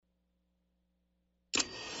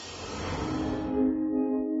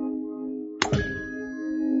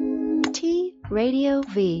Radio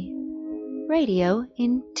V. Radio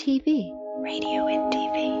in TV. Radio in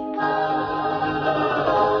TV.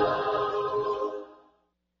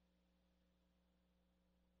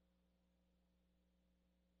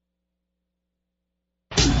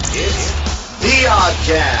 It's the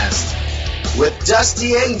ODDCAST with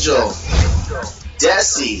Dusty Angel,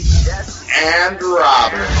 Desi, and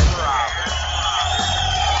Robert.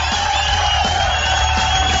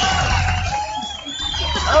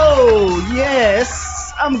 Oh,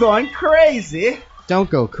 yes, I'm going crazy. Don't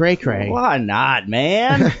go cray-cray. Why not,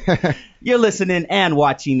 man? You're listening and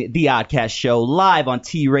watching The ODDCAST Show live on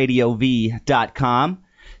TradioV.com.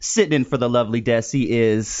 Sitting in for the lovely Desi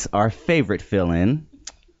is our favorite fill-in,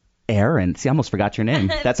 Aaron. See, I almost forgot your name.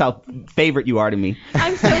 That's how favorite you are to me.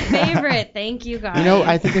 I'm so favorite. Thank you, guys. You know,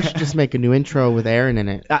 I think I should just make a new intro with Aaron in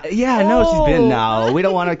it. Yeah, I know she's been now. We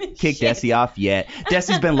don't want to kick Desi off yet.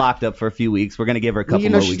 Desi's been locked up for a few weeks. We're going to give her a couple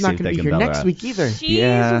more weeks. She's not going to be here next week either. She's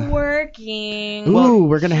working. Ooh,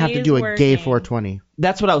 we're going to have to do a gay 420.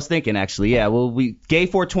 That's what I was thinking, actually. Yeah, well, gay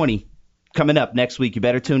 420 coming up next week. You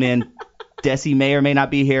better tune in. Desi may or may not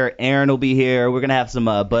be here. Aaron will be here. We're going to have some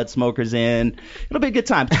bud smokers in. It'll be a good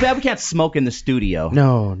time. Too bad we can't smoke in the studio.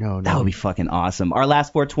 No. That would be fucking awesome. Our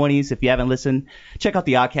last 420s, if you haven't listened, check out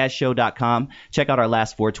the ODDCASTshow.com. Check out our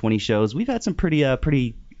last 420 shows. We've had some pretty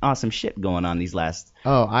awesome shit going on these last.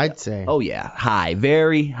 Oh, I'd say. Oh, yeah. High.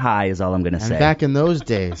 Very high is all I'm going to say. Back in those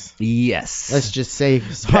days. Yes. Let's just say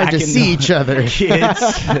it's hard to see each other. Kids.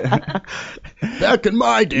 Back in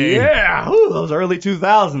my day. Yeah. Ooh, those early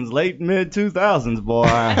 2000s, late mid 2000s, boy.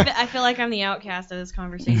 I feel like I'm the outcast of this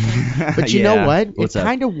conversation. But you know what? What's it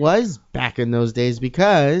kind of was back in those days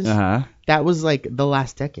because that was like the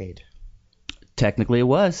last decade. Technically, it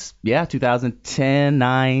was. Yeah,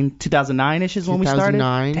 2009-ish is when we started.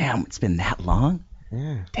 2009. Damn, it's been that long?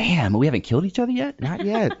 Yeah. Damn, we haven't killed each other yet? Not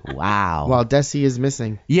yet. Wow. Well, Desi is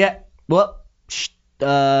missing. Yeah. Well,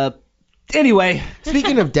 anyway.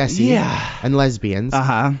 Speaking of Desi and lesbians.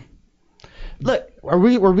 Look.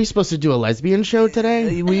 Were we supposed to do a lesbian show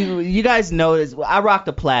today? You guys know this. I rock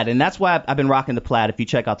the plaid, and that's why I've been rocking the plaid if you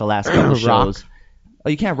check out the last couple shows. Oh,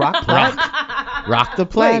 you can't rock plaid? Rock the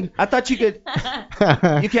plaid? Wait, I thought you could.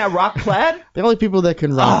 You can't rock plaid? The only people that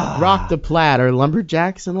can rock the plaid are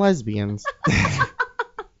lumberjacks and lesbians. So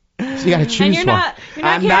you gotta choose and you're one.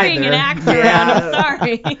 Not carrying an axe around. I'm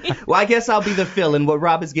sorry. Well, I guess I'll be the fill-in. What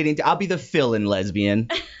Rob is getting to, I'll be the fill-in lesbian.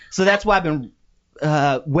 So that's why I've been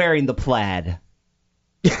wearing the plaid.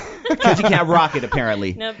 Because you can't rock it,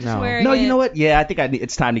 apparently. Nope, just wearing No, it. you know what? Yeah, I think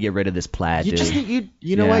it's time to get rid of this plaid, You dude. just need,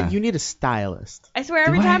 you know what? You need a stylist. I swear,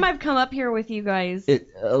 every time I've come up here with you guys,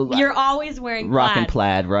 you're always wearing plaid. Rocking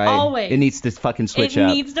plaid, right? Always. It needs to fucking switch up.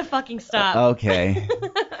 up. It needs to fucking stop. Okay.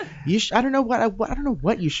 I don't know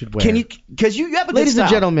what you should wear. Can you? Because you have a good Ladies style.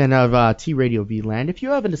 and gentlemen of T-Radio V-Land, if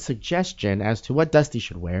you have a suggestion as to what Dusty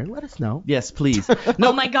should wear, let us know. Yes, please.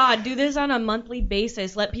 Oh my God, do this on a monthly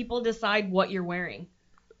basis. Let people decide what you're wearing.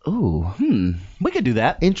 Ooh, we could do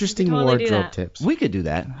that. Interesting wardrobe tips. We could do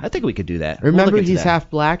that. I think we could do that. Remember, he's half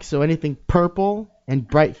black, so anything purple and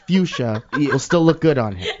bright fuchsia will still look good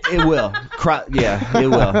on him. It will. It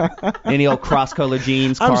will. Any old cross-colored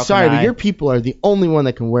jeans. I'm sorry, but your people are the only one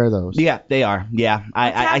that can wear those. Yeah, they are. Yeah,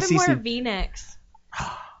 I see wear some V-necks.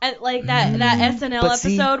 Like that SNL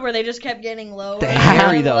episode where they just kept getting lower. The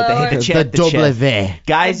hairy though, they hit the chest. The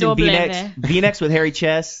Guys in V-necks with hairy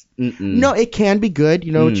chests. No, it can be good.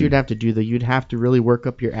 You know what you'd have to do though? You'd have to really work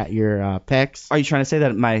up your pecs. Are you trying to say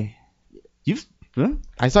that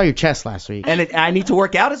I saw your chest last week. And I need to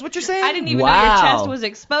work out, is what you're saying? I didn't even know your chest was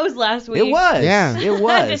exposed last week. It was. Yeah. It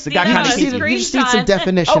was. It got kind of you just need some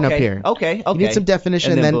definition up here. Okay. You need some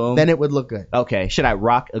definition, and then it would look good. Okay. Should I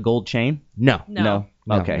rock a gold chain? No.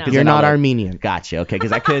 Okay. No. You're not Armenian. Gotcha. Okay.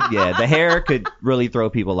 Because I could, the hair could really throw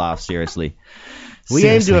people off, seriously. We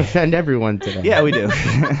aim to offend everyone today. Yeah, we do.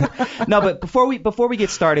 No, but before we get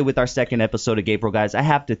started with our second episode of Gabriel, guys, I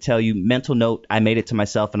have to tell you, mental note, I made it to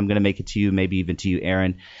myself, and I'm going to make it to you, maybe even to you,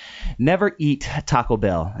 Aaron. Never eat Taco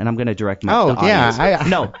Bell, and I'm going to direct my audience.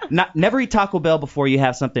 Never eat Taco Bell before you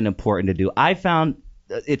have something important to do. I found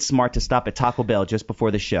it's smart to stop at Taco Bell just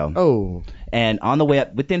before the show. Oh. And on the way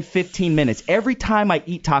up, within 15 minutes, every time I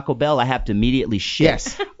eat Taco Bell, I have to immediately shit.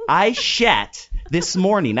 Yes. I shat this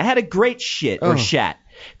morning. I had a great shit or shat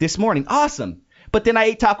this morning. Awesome. But then I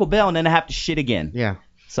ate Taco Bell, and then I have to shit again. Yeah.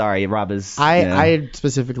 Sorry, Rob is... I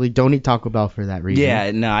specifically don't eat Taco Bell for that reason.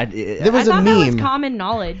 Yeah, no. There was a meme. That was common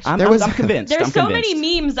knowledge. I'm convinced. There's so many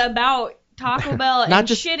memes about Taco Bell Not and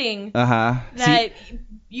just- shitting Uh-huh. that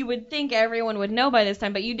you would think everyone would know by this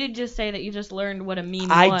time, but you did just say that you just learned what a meme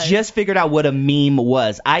was. I just figured out what a meme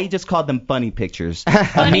was. I just called them funny pictures.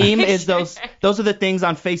 A meme is those are the things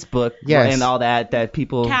on Facebook Yes. and all that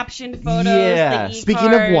people captioned photos. Yeah. The Speaking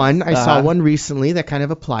of e-cards. one, I saw Uh-huh. one recently that kind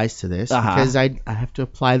of applies to this because I have to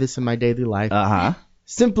apply this in my daily life. Uh-huh.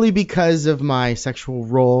 Simply because of my sexual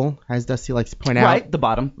role, as Dusty likes to point out. Right, the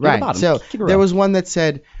bottom. You're Right. The bottom. So Keep it there real. was one that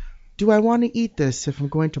said, "Do I want to eat this if I'm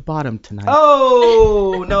going to bottom tonight?"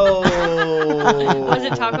 Oh, no. Was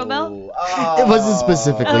it Taco Bell? It wasn't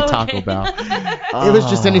specifically Oh, Taco okay. Bell. It was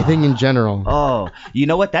just anything in general. Oh, you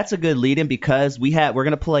know what? That's a good lead-in because we're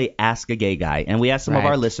gonna play Ask a Gay Guy, and we asked some of Right.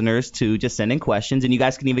 our listeners to just send in questions, and you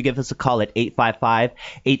guys can even give us a call at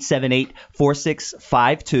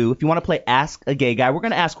 855-878-4652 if you want to play Ask a Gay Guy. We're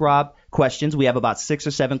gonna ask Rob questions. We have about 6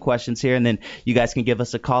 or 7 questions here, and then you guys can give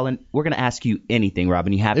us a call, and we're gonna ask you anything, Rob,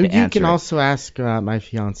 and you have to You answer. can it. also ask my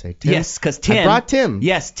fiance, Tim. Yes, because Tim. I brought Tim.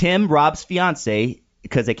 Yes, Tim, Rob's fiance,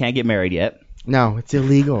 because they can't get married yet. No, it's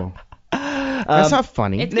illegal. That's not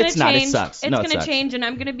funny. It's gonna It's not. It change. sucks. It's No, it gonna sucks. change, and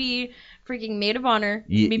I'm gonna be freaking maid of honor.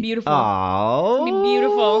 It's gonna be beautiful. Oh. It's gonna be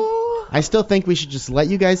beautiful. I still think we should just let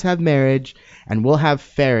you guys have marriage, and we'll have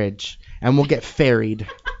farriage, and we'll get ferried,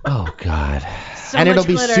 Oh God. So and much it'll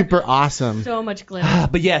be glitter. super awesome. So much glitter.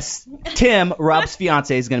 But yes, Tim, Rob's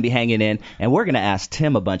fiance, is going to be hanging in, and we're going to ask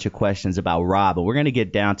Tim a bunch of questions about Rob, and we're going to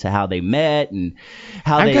get down to how they met and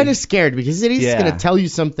how I'm they. kind of scared because he's Yeah. going to tell you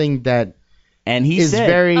something that and he is said,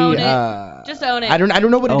 very. Own it. Just own it. I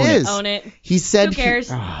don't know what Own it it. is. Own it. He said. Who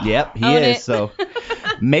cares? "Yep, he Own is." it. So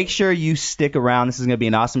make sure you stick around. This is going to be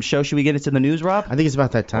an awesome show. Should we get into the news, Rob? I think it's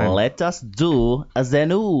about that time. Let us do the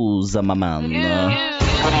news, my man. Good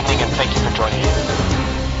evening and thank you for joining us.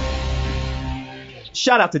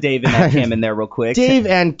 Shout out to Dave and Kim in there real quick. Dave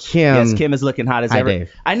and Kim. Yes, Kim is looking hot as Hi, ever.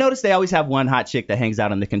 Dave. I noticed they always have one hot chick that hangs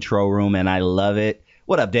out in the control room, and I love it.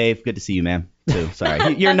 What up, Dave? Good to see you, man. Too. Sorry,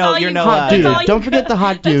 you're That's no, all you're you no. got. Hot That's dude. all you- Don't forget the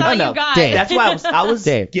hot dude. That's all I know. you got. Dave. That's why I was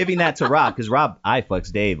Dave. giving that to Rob because Rob I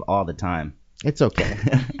fucks Dave all the time. It's okay.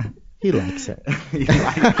 He likes it. he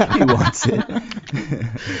wants it.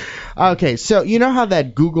 Okay, so you know how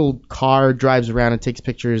that Google car drives around and takes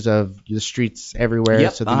pictures of the streets everywhere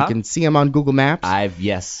Yep, so that uh-huh. you can see them on Google Maps?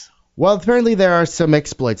 Yes. Well, apparently there are some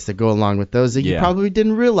exploits that go along with those that you Yeah. probably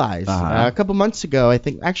didn't realize. Uh-huh. A couple months ago, I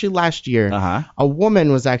think, actually last year, Uh-huh. a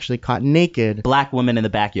woman was actually caught naked. Black woman in the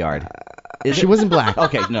backyard. Is She it? wasn't black.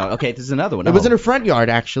 Okay, no. Okay, this is another one. It was Oh. in her front yard,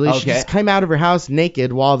 actually. She Okay. just came out of her house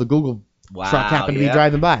naked while the Google Wow, truck happened to be yeah.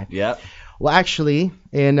 driving by. Yep. Well, actually,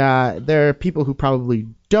 there are people who probably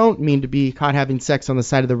don't mean to be caught having sex on the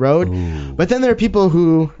side of the road, but then there are people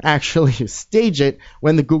who actually stage it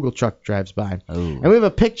when the Google truck drives by. Ooh. And we have a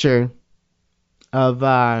picture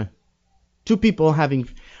of 2 people having,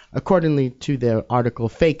 accordingly to the article,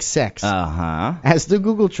 fake sex Uh-huh. as the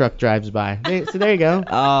Google truck drives by. So there you go.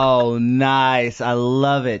 Oh, nice. I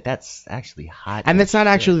love it. That's actually hot. And that's not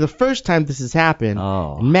actually the first time this has happened.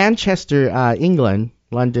 Oh. In Manchester, England,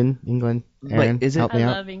 London, England. Aaron, is it- help I me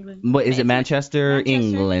out. love England. What is it? Manchester, Manchester?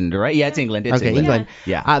 England, right? Yeah, it's England. It's Okay, England.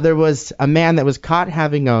 Yeah. There was a man that was caught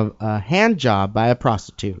having a hand job by a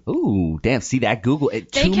prostitute. Ooh, damn. See that Google?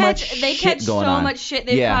 Too much They shit catch going so on. much shit.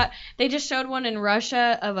 They've Yeah. got. They just showed one in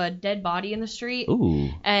Russia of a dead body in the street. Ooh.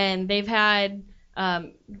 And they've had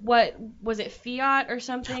what was it, Fiat or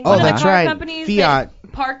something? Oh, One of that's the car right. companies Fiat.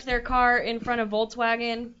 that parked their car in front of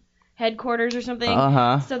Volkswagen headquarters or something.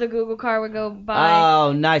 Uh-huh. So the Google car would go by.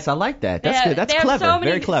 Oh, nice. I like that. That's good. That's they have clever. So many,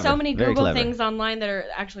 Very clever. So many Very Google clever. things online that are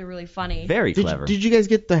actually really funny. Very Did clever. you guys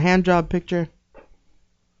get the hand job picture?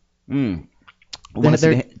 Mm. Wanna see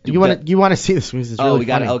They're- the- you want to see this? It's really Oh, we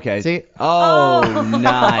got it. funny. Okay. See? Oh,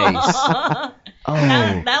 nice. Oh.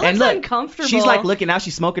 That looks And look, uncomfortable. she's like looking now.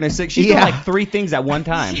 She's smoking her cig. She's doing Yeah. like 3 things at one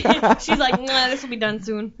time. She's like, this will be done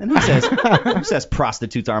soon. And who says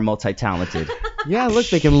prostitutes are multi-talented? Yeah, look,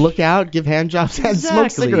 they can look out, give hand jobs, and smoke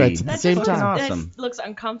Exactly. cigarettes at the That same just time. looks, Awesome. that looks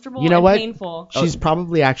uncomfortable You know and what? painful. She's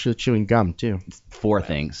probably actually chewing gum, too. 4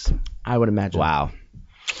 things. I would imagine. Wow.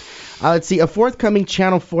 Let's see. A forthcoming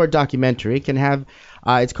Channel 4 documentary can have,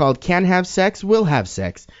 it's called Can Have Sex, Will Have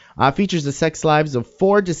Sex. Features the sex lives of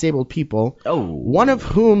 4 disabled people, Oh. one of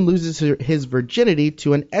whom loses his virginity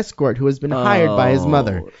to an escort who has been hired by his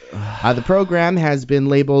mother. The program has been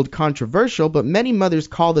labeled controversial, but many mothers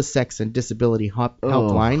call the Sex and Disability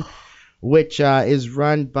Helpline, which is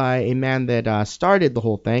run by a man that started the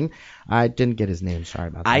whole thing. I didn't get his name. Sorry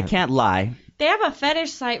about that. I can't lie. They have a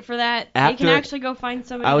fetish site for that. They After- can actually go find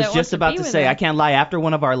somebody I was that just wants about to, be to with say, them. I can't lie. After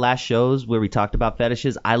one of our last shows where we talked about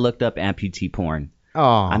fetishes, I looked up amputee porn. Oh,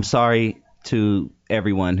 I'm sorry. to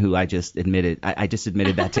everyone who I just admitted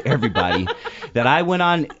that to everybody, that I went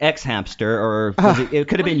on X Hamster, or it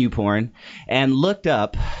could have been YouPorn, and looked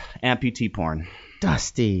up amputee porn.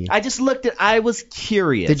 Dusty. I was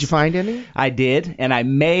curious. Did you find any? I did, and I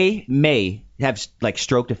may have like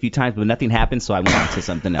stroked a few times, but nothing happened, so I went on to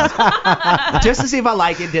something else. Just to see if I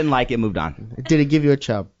like it, didn't like it, moved on. Did it give you a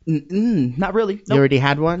chub? Not really. Nope. You already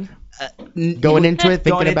had one? Going into it,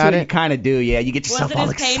 thinking about it? You kind of do, yeah. You get yourself all excited.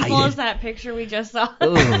 Was it as painful as that picture we just saw?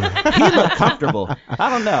 Ooh, he looked comfortable. I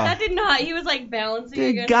don't know. That did not. He was like balancing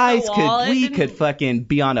against guys the wall. We could fucking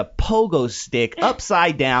be on a pogo stick,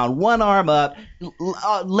 upside down, one arm up,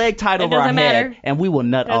 leg tied over our head, and we will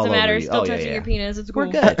nut all over you. Doesn't matter. Still touching your penis. It's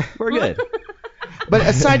cool. We're good. But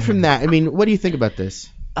aside from that, I mean, what do you think about this?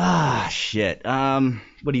 Shit.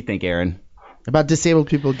 What do you think, Aaron? About disabled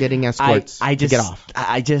people getting escorts to get off.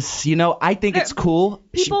 I think it's cool.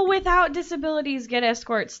 People without disabilities get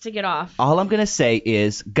escorts to get off. All I'm going to say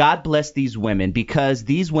is God bless these women, because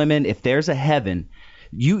these women, if there's a heaven,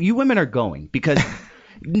 you women are going, because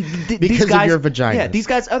because of your vagina. Yeah, these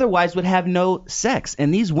guys otherwise would have no sex,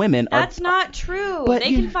 and these women are. That's not true.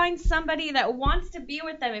 They can find somebody that wants to be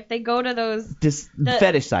with them if they go to those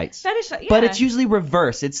fetish sites. Yeah. But it's usually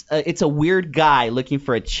reverse. It's a weird guy looking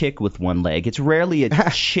for a chick with one leg. It's rarely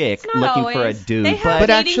a chick looking for a dude. They have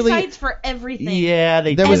dating sites for everything. Yeah,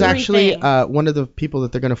 there was actually one of the people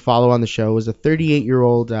that they're going to follow on the show was a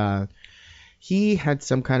 38-year-old. He had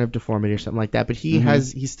some kind of deformity or something like that, but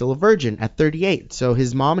he's still a virgin at 38. So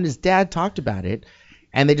his mom and his dad talked about it,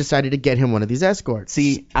 and they decided to get him one of these escorts.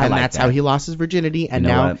 See, that's how he lost his virginity, and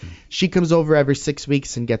now she comes over every 6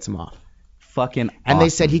 weeks and gets him off. Fucking awesome. And they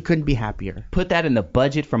said he couldn't be happier. Put that in the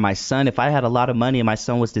budget for my son. If I had a lot of money and my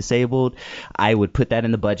son was disabled, I would put that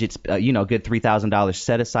in the budget, good $3,000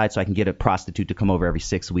 set aside so I can get a prostitute to come over every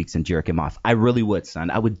 6 weeks and jerk him off. I really would,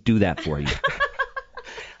 son. I would do that for you.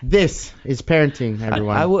 This is parenting,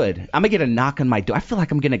 everyone. I would. I'm going to get a knock on my door. I feel like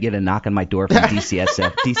I'm going to get a knock on my door from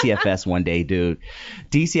DCFS one day, dude.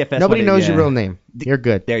 DCFS. Nobody knows your real name. You're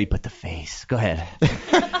good. There, you put the face. Go ahead.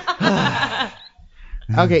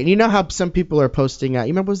 Okay, you know how some people are posting, you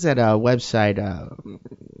remember, was that website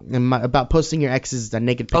about posting your ex's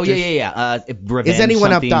naked pictures? Oh, yeah.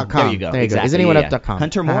 IsAnyoneUp.com. There you go. There you exactly. go. IsAnyoneUp.com.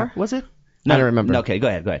 Hunter Moore, was it? No, I don't remember. Okay, go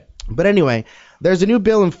ahead. But anyway, there's a new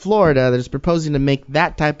bill in Florida that is proposing to make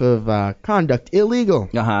that type of conduct illegal.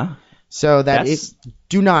 So that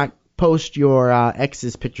do not post your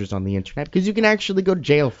ex's pictures on the internet, because you can actually go to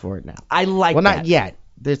jail for it now. I like that. Well, not yet.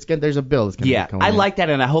 There's a bill that's going to be coming in. like that,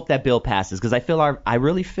 and I hope that bill passes, because I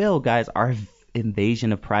really feel, guys, our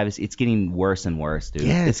invasion of privacy, it's getting worse and worse, dude.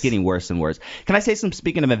 Yes. It's getting worse and worse. Can I say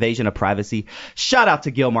speaking of invasion of privacy, shout out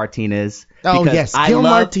to Gil Martinez. Oh, yes, Gil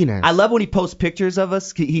Martinez. I love when he posts pictures of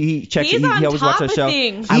us. He checks it. He always watches our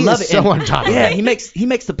show. I love it. So on top of Yeah, it. he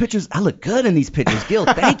makes the pictures. I look good in these pictures. Gil,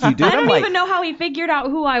 thank you, dude. I don't even know how he figured out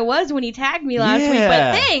who I was when he tagged me last week,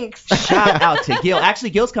 but thanks. Shout out to Gil.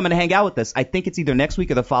 Actually, Gil's coming to hang out with us. I think it's either next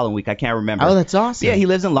week or the following week. I can't remember. Oh, that's awesome. Yeah, he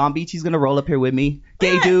lives in Long Beach. He's going to roll up here with me.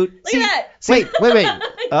 Gay dude. Look at that. Wait. Wait.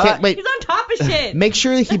 He's on top of shit. Make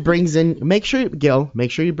sure that he brings in. Gil, make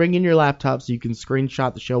sure you bring in your laptop so you can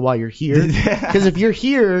screenshot the show while you're here. Because if you're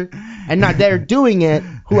here and not there doing it,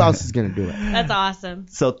 who else is gonna do it? That's awesome.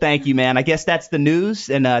 So thank you, man. I guess that's the news,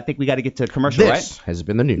 and I think we got to get to a commercial, right? This has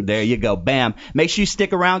been the news. There you go. Bam. Make sure you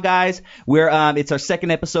stick around, guys. It's our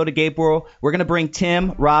second episode of Gabe World. We're gonna bring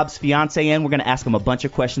Tim, Rob's fiance, in. We're gonna ask him a bunch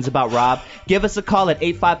of questions about Rob. Give us a call at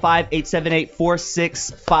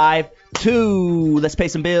 855-878-4652. Let's pay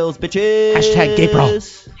some bills, bitches. Hashtag Gabriel.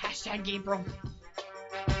 Hashtag Gabriel.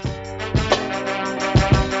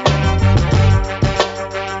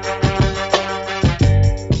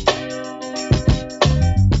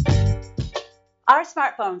 Our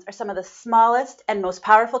smartphones are some of the smallest and most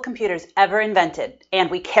powerful computers ever invented,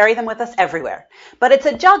 and we carry them with us everywhere. But it's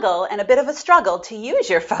a juggle and a bit of a struggle to use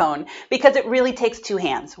your phone because it really takes two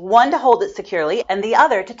hands, one to hold it securely and the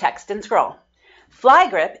other to text and scroll.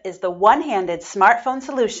 FlyGrip is the one-handed smartphone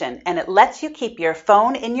solution, and it lets you keep your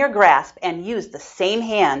phone in your grasp and use the same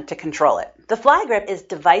hand to control it. The FlyGrip is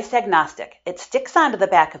device agnostic. It sticks onto the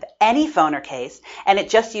back of any phone or case, and it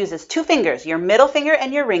just uses two fingers, your middle finger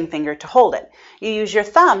and your ring finger, to hold it. You use your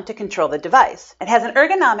thumb to control the device. It has an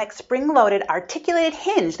ergonomic, spring-loaded, articulated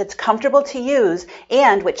hinge that's comfortable to use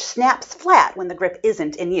and which snaps flat when the grip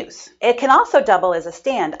isn't in use. It can also double as a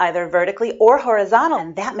stand, either vertically or horizontal,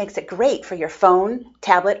 and that makes it great for your phone,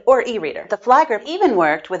 tablet, or e-reader. The FlyGrip even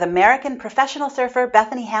worked with American professional surfer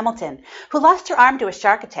Bethany Hamilton, who lost her arm to a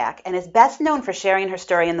shark attack and is best best known for sharing her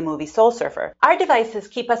story in the movie Soul Surfer. Our devices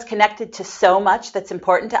keep us connected to so much that's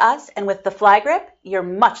important to us, and with the Fly Grip, you're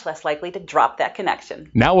much less likely to drop that connection.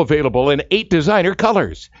 Now available in 8 designer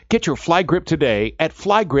colors. Get your Fly Grip today at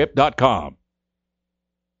flygrip.com.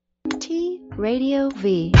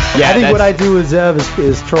 TradioV. Yeah, I think what I do with Zev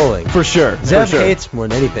is trolling. For sure. Zev hates more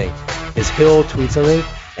than anything is he'll tweet something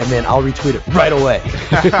and then I'll retweet it right away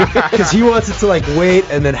because he wants it to like wait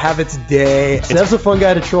and then have its day. Zev's a fun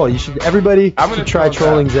guy to troll. Everybody should try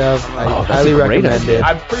trolling Zev. I highly recommend it.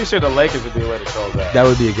 I'm pretty sure the Lakers would be a way to troll Zev. That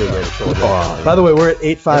would be a good way to troll Zev. By the way, we're at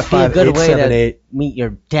 855-878. Meet your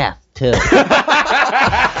death too.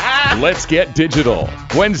 Let's get digital.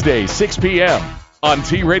 Wednesday, 6 p.m. on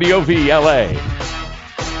TradioV LA.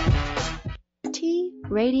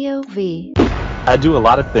 TradioV. I do a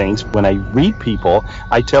lot of things. When I read people,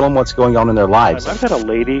 I tell them what's going on in their lives. I've got a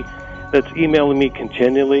lady that's emailing me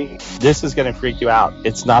continually. This is going to freak you out.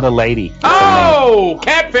 It's not a lady. Oh,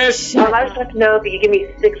 catfish! I just want to know if you could give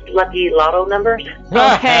me 6 lucky lotto numbers.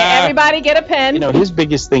 Okay, everybody get a pen. You know, his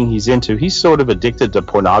biggest thing he's into, he's sort of addicted to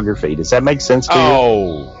pornography. Does that make sense to you?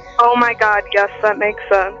 Oh my God, yes, that makes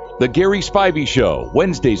sense. The Gary Spivey Show,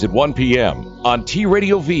 Wednesdays at 1 p.m. on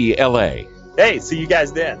TradioV LA. Hey, see you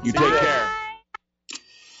guys then. You take care.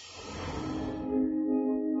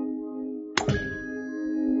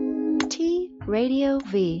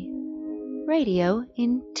 TradioV. Radio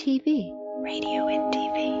in TV. Radio in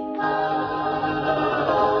TV.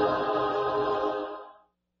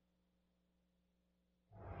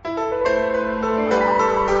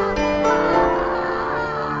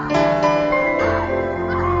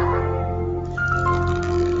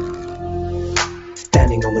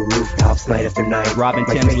 Standing on the rooftops night after night. Robin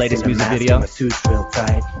Tim's latest music video. My suit real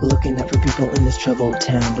tight. Looking out for people in this troubled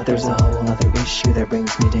town, but there's a whole other issue that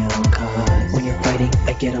brings me down. Cause when you're fighting,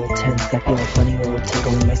 I get all tense. I feel a funny little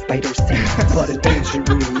tickle in my spider sense. But an ancient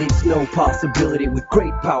rule leaves no possibility. With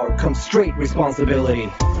great power comes straight responsibility.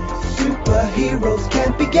 Superheroes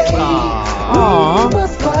can't be gay. Aww. We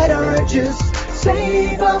must fight our urges.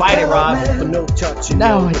 Save our Fight it, Rob. man. But no touching.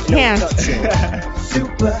 No, I can't.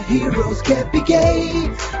 Superheroes can't be gay.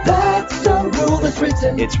 That's a rule that's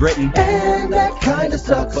written. It's written. And that kinda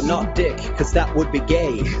sucks. But not dick, cause that would be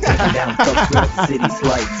gay. Taking down thugs with the city's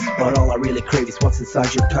lights. But all I really crave is what's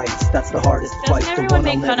inside your tights. That's the hardest fight. Doesn't everyone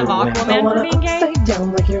make fun of Aquaman for being gay?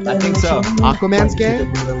 I think so. Aquaman's gay?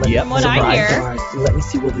 Yep. From what I hear. Let me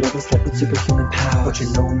see what love is like with superhuman powers. But you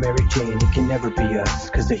know, Mary Jane, it can never be us.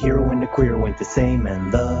 Cause the hero and the queer went the same,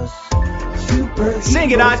 and thus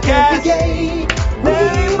Sing it, ODDCAST. We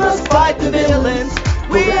must fight the villains.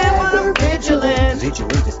 We're vigilant.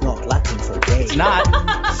 Vigilant is not Latin for gay. It's not.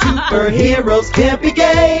 Superheroes can't be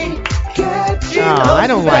gay. I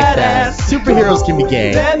don't like that. Superheroes can be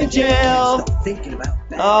gay. Them in jail. Stop thinking about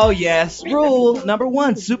that. Oh, yes. Rule number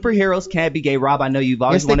 1. Superheroes can't be gay. Rob, I know you've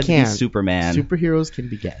always Yes, they wanted to be can. Superman. Superheroes can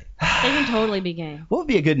be gay. They can totally be gay. What would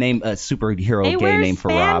be a good name, a superhero They gay wear name for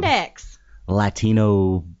Rob? spandex.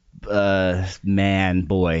 Latino man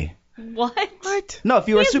boy. What? No, if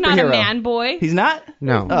you were a He's superhero. not a man boy. He's not?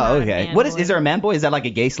 No. Oh, okay. man What is boy. Is there a man boy? Is that like a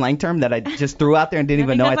gay slang term that I just threw out there and didn't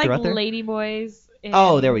even know I that's threw like out there? lady boys. and-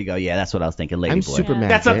 Oh, there we go. Yeah, that's what I was thinking. Lady I'm boy. Superman.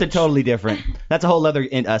 That's something bitch. totally different. That's a whole other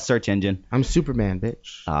search engine. I'm Superman,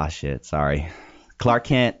 bitch. Ah, shit. Sorry. Clark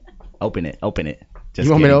Kent. Open it. Open it. Just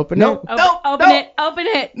You want me to kidding. open No, it? Open it. Open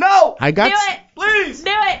it. No. I got. Do it. Please. Do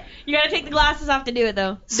it. You gotta take the glasses off to do it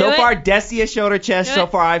though. So Do it. far, Desi has showed her chest. Do So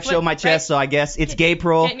it. far, I've Flip showed my right. chest. So I guess it's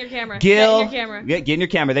Gabriel. Get in your camera. Gil. Get in your camera. Get in your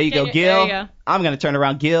camera. There you Get go, in your- Gil. there you go. I'm gonna turn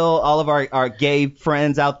around. Gil, all of our gay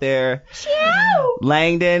friends out there.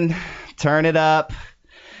 Langdon, turn it up.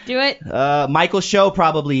 Do it. Michael Show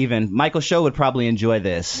probably even. Michael Show would probably enjoy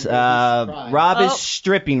this. Rob is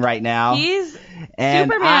stripping right now. He's and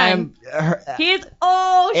Superman. He's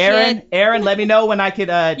shit. Aaron, let me know when I could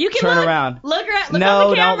You can turn look, around. Look No, on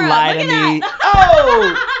the camera. don't lie Look to at me. that.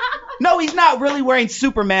 Oh! No, he's not really wearing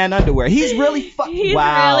Superman underwear. He's really He's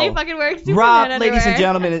wow. really fucking wearing Superman Rob, underwear. ladies and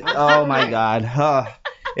gentlemen, oh my God.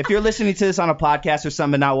 If you're listening to this on a podcast or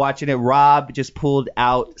something, not watching it, Rob just pulled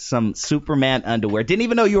out some Superman underwear. Didn't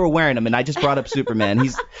even know you were wearing them, and I just brought up Superman.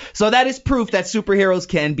 So that is proof that superheroes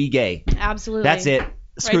can be gay. Absolutely. That's it.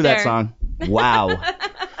 Screw Right that there. song. Wow.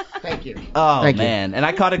 Thank you. Oh, Thank you. man. And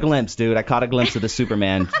I caught a glimpse, dude. I caught a glimpse of the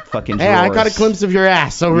Superman fucking Hey, I drawers. caught a glimpse of your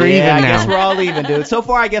ass, so we're yeah, even I now. guess we're all even, dude. So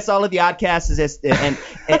far, I guess all of the Oddcasts is and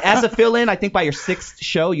as a fill-in, I think by your 6th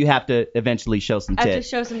show, you have to eventually show some I have tits.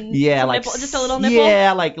 to show some. Yeah, some like nipple, just a little nipple.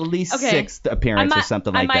 Yeah, like at least Okay. 6th appearance or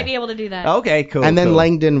something like that. I might be able to do that. Okay, cool. And then cool.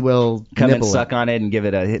 Langdon will come and nibble it. suck on it and give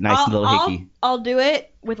it a nice little hickey. I'll do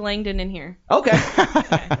it with Langdon in here. Okay.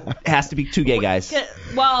 It has to be 2 gay guys.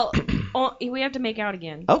 Well, Oh, we have to make out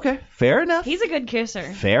again. Okay, fair enough. He's a good kisser.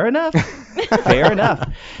 Fair enough. Fair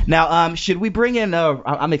enough. Now, should we bring in?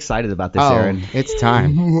 I'm excited about this, Aaron. It's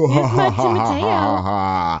time.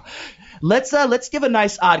 Let's give a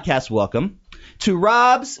nice Oddcast welcome to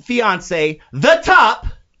Rob's fiance, the top.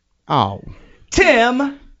 Oh,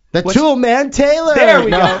 Tim. The tool man, Taylor. There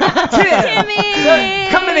we go. Tim.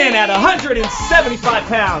 Coming in at 175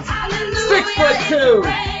 pounds. 6'2".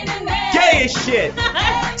 Gay as shit.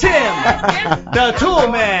 Tim. The tool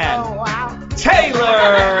man.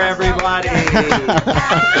 Taylor, everybody.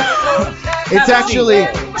 It's actually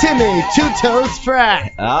Timmy Two Toes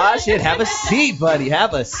Frack. Ah, shit. Have a seat, buddy.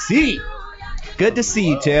 Have a seat. Good to see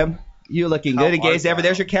you, Tim. You're looking good. And gays ever.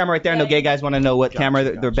 There's your camera right there. No gay guys want to know what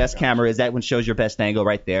camera their best camera is. That one shows your best angle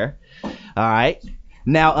right there. All right.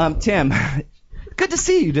 Now, Tim, good to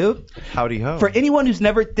see you, dude. Howdy ho. For anyone who's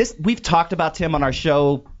never we've talked about Tim on our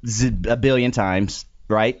show a billion times,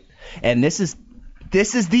 right? And this is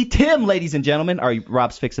the Tim, ladies and gentlemen.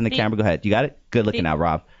 Rob's fixing the camera. Go ahead. You got it? Good looking out,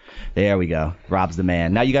 Rob. There we go. Rob's the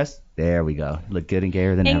man. Now you guys. There we go. Look good and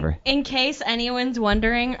gayer than ever. In case anyone's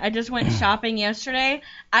wondering, I just went shopping yesterday.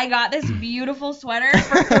 I got this beautiful sweater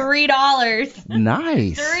for $3.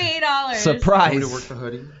 Nice. $3. Surprise. To work the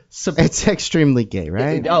hoodie. It's extremely gay,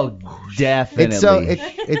 right? Oh, definitely.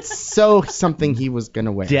 It's so something he was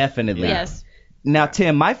gonna wear. Definitely. Yes. Now,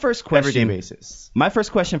 Tim, my first question. Everyday basis. My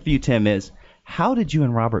first question for you, Tim, is how did you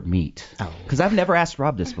and Robert meet? Because I've never asked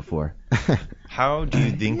Rob this before. How do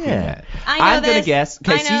you think we met? I'm going to guess.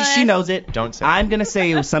 Okay, she knows it. Don't say. I'm going to say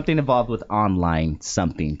it was something involved with online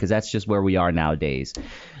something, because that's just where we are nowadays.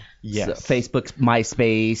 Yes. So, Facebook,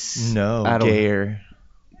 MySpace. No, gayer.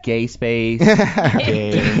 Gay space.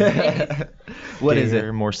 Gay. What is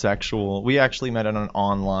it? More sexual. We actually met on an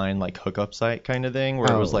online like hookup site kind of thing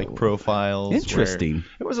where it was like profiles. Interesting.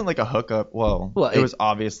 It wasn't like a hookup. Well, it was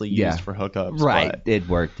obviously used for hookups. Right. But, it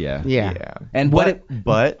worked. Yeah. yeah. And but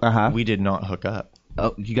we did not hook up.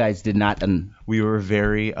 Oh, you guys did not. We were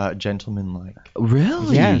very gentlemanlike.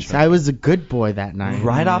 Really? Yes, I was a good boy that night.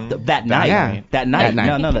 Right off that night. Yeah. That night.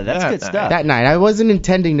 No, that's good stuff. That night, I wasn't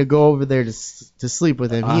intending to go over there to sleep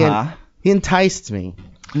with him. He enticed me.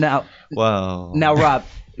 Now, Rob,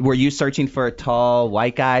 were you searching for tall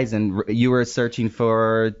white guys, and you were searching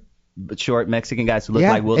for short Mexican guys who look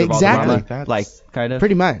like Wilder Valderrama? Like, kind of?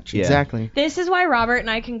 Pretty much, exactly. This is why Robert and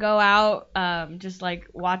I can go out just like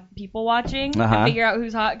people watching and figure out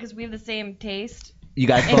who's hot, because we have the same taste. You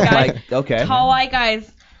guys both like, okay. Tall white guys.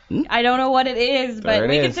 I don't know what it is, but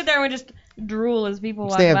we can sit there and just drool as people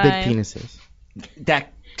walk by. They have big penises.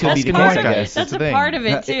 That could be the case, I guess. That's a part of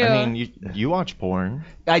it, too. I mean, you watch porn.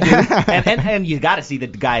 I do. and you got to see the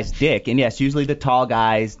guy's dick. And yes, usually the tall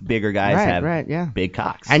guys, bigger guys have big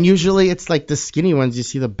cocks. And usually it's like the skinny ones, you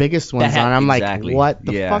see the biggest ones on. I'm like, what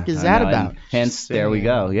the fuck is that about? And hence, there we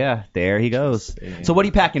go. Yeah, there he goes. So what are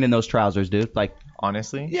you packing in those trousers, dude? Like,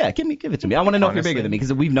 honestly? Yeah, give it to me. I want to know if you're bigger than me,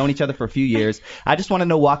 because we've known each other for a few years. I just want to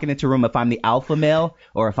know walking into a room if I'm the alpha male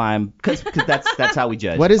or if I'm, because that's how we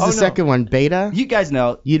judge. What is the second one? Beta? You guys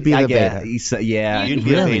know. You'd be the beta. Yeah, you'd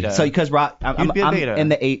be a beta. So because I'm be a beta. in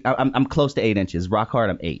the 8. I'm close to 8 inches. Rock hard,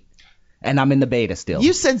 I'm 8. And I'm in the beta still.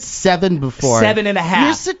 You said 7 before.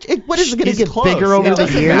 7.5. What is it going to get bigger over the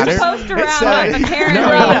years? You post around like a Karen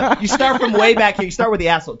girl. You start from way back here. You start with the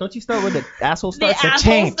asshole. Don't you start where the asshole starts? The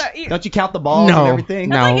taint. Don't you count the balls and everything?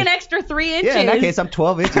 That's like an extra 3 inches. Yeah, in that case, I'm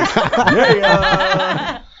 12 inches.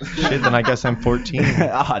 Shit, then I guess I'm 14.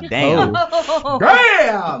 Oh, damn. Oh.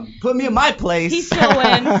 Damn! Put me in my place. He still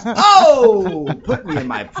wins. Oh! Put me in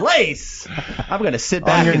my place. I'm going to sit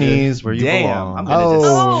back on your knees where you belong. I'm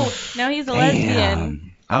gonna now he's a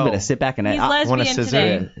lesbian. I'm gonna sit back and he's lesbian want to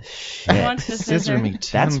scissor. He wants to scissor me.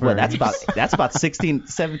 That's about 16,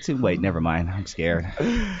 17. Wait, never mind. I'm scared.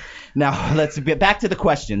 Now let's get back to the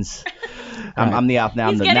questions. I'm the out now.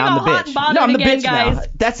 I'm the bitch. No, I'm the bitch now.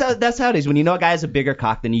 That's how it is. When you know a guy has a bigger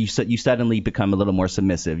cock, then you suddenly become a little more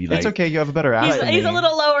submissive. It's okay. You have a better ass. He's a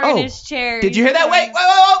little lower in his chair. Did you hear that? Wait,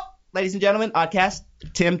 whoa. Ladies and gentlemen, Oddcast,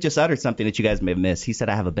 Tim just uttered something that you guys may have missed. He said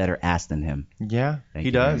I have a better ass than him. Yeah, Thank he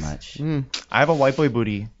you does. Very much. I have a white boy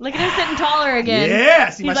booty. Look at him sitting taller again.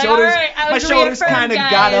 Yeah, see He's my shoulders. My shoulders kind of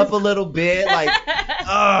got up a little bit. Like,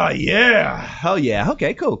 oh yeah,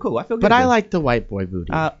 okay, cool. I feel good. But I like the white boy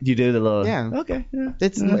booty. You do the little. Yeah. Okay. Yeah.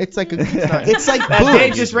 It's like it's like boobs.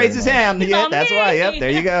 Dave just raised his hand. Yeah, that's why. Yep, there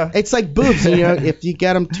you go. It's like boobs. You know, if you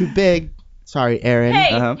get them too big. Sorry, Aaron.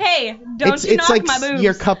 Hey, don't you knock like my boobs.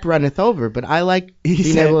 Your cup runneth over, but I like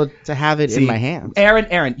being able to have it in my hands.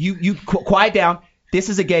 Aaron, you quiet down. This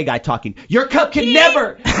is a gay guy talking. Your cup can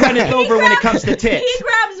never run it over when it comes to tits. He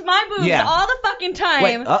grabs my boobs all the fucking time.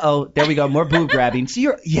 Wait, there we go. More boob grabbing.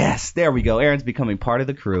 So yes, there we go. Aaron's becoming part of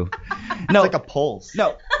the crew. No, it's like a pulse.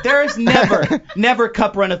 No, there is never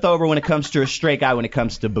cup runneth over when it comes to a straight guy when it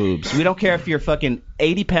comes to boobs. We don't care if you're fucking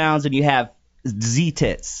 80 pounds and you have Z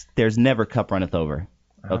tits. There's never cup runneth over.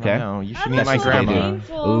 Okay. No, you should meet my grandma.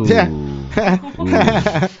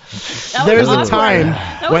 There's a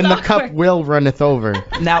time when the cup will runneth over.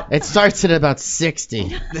 Now it starts at about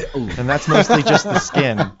 60, and that's mostly just the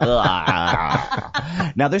skin.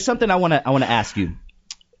 Now there's something I want to ask you.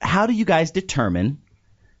 How do you guys determine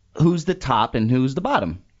who's the top and who's the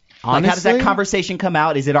bottom? Honestly, how does that conversation come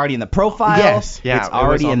out? Is it already in the profile? Yes. Yeah, it's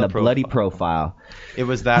already in the bloody profile. It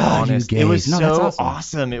was that honest. It was so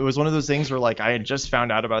awesome. It was one of those things where like I had just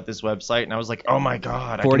found out about this website and I was like, oh my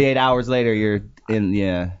God. 48 hours later, you're in.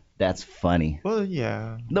 Yeah, that's funny. Well,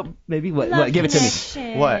 yeah. No, maybe what? Give it to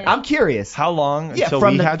me. What? I'm curious. How long? Yeah, until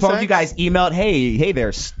from we the had phone sex? you guys emailed. Hey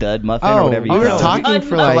there, stud muffin or whatever. We were talking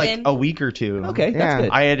for like a week or two. Okay, that's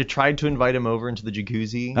good. I had tried to invite him over into the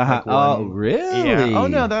jacuzzi. Oh, really? Yeah. Oh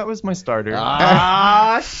no, that was my starter.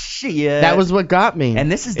 Shit. That was what got me.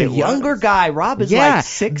 And this is the younger guy. Rob is like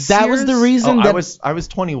 6 years. That was the reason I was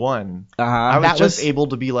 21. I was just able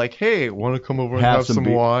to be like, hey, want to come over and have some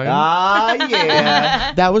wine?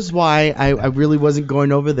 Yeah. That was why I really wasn't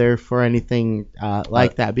going over there for anything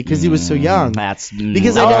like that because he was so young. That's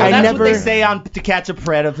because that's I never. What they say on To Catch a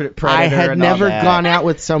Predator. I had never gone out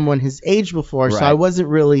with someone his age before, so I wasn't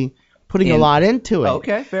really putting a lot into it.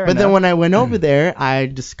 Okay, fair But enough. then when I went over there, I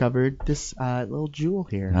discovered this little jewel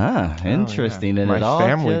here. Interesting. And my it all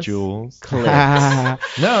family just jewels. clicks.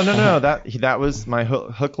 No. That was my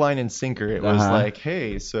hook, line, and sinker. It was like,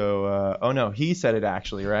 hey, so oh no, he said it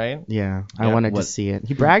actually, right? Yeah, I wanted to see it.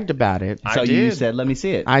 He bragged about it. So you said, "Let me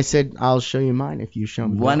see it." I said, "I'll show you mine if you show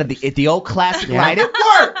me." One of the old classic line. It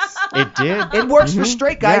works. It did. It works for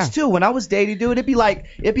straight guys too. When I was dating, dude, it'd be like,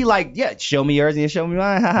 yeah, show me yours and you show me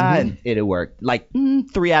mine, and it worked like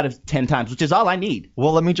 3 out of 10 times, which is all I need.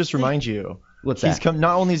 Well, let me just remind you. What's that?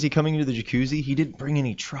 Not only is he coming into the jacuzzi, he didn't bring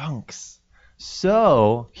any trunks.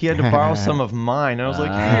 So he had to borrow some of mine. And I was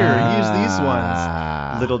like, here, use these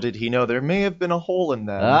ones. Little did he know there may have been a hole in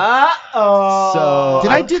them. So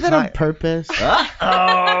did I do that on purpose?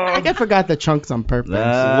 I think I forgot the chunks on purpose.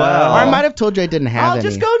 Well, or I might have told you I didn't have any. I'll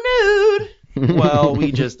just go nude. Well,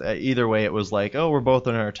 we just either way, it was like, oh, we're both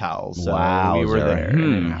in our towels. So we were there.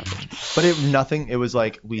 And it happened. But it was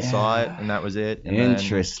like we saw it and that was it. And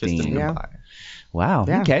interesting. Wow.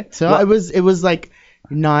 Yeah. Okay. So it was like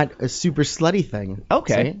not a super slutty thing.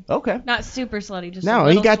 Okay. See? Okay. Not super slutty, just no.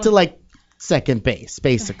 He got to like second base,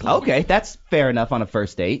 basically. Okay, that's fair enough on a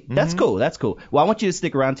first date. That's cool. That's cool. Well, I want you to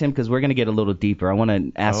stick around, Tim, because we're gonna get a little deeper. I want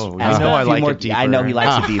to ask. I know I like it deeper. I know he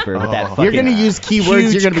likes it deeper. With that fucking you're gonna use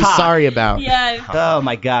keywords you're gonna be sorry about. Yeah. Oh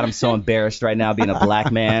my God, I'm so embarrassed right now being a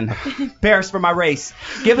black man. Embarrassed for my race.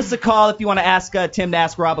 Give us a call if you want to ask Tim to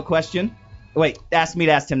ask Rob a question. Wait, ask me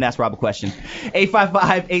to ask Tim to ask Rob a question.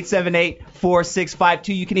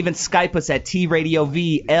 855-878-4652. You can even Skype us at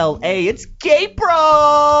TradioV LA. It's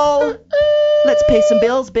Gabriel. Let's pay some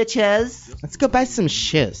bills, bitches. Let's go buy some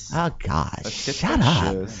shiz. Oh gosh, shut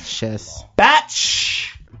up. Shiz.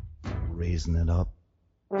 Batch. Raising it up,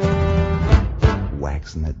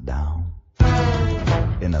 waxing it down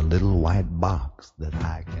in a little white box that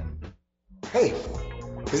I can. Hey,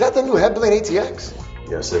 is that the new Headblade ATX?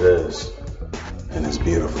 Yes, it is. And it's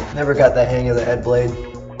beautiful. Never got the hang of the head blade.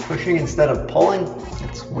 Pushing instead of pulling?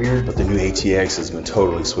 It's weird. But the new ATX has been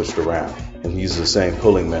totally switched around and uses the same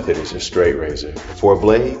pulling method as your straight razor. The 4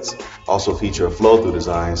 blades also feature a flow-through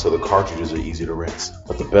design so the cartridges are easy to rinse.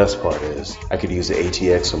 But the best part is, I could use the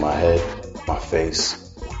ATX on my head, my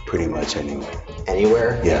face, pretty much anywhere.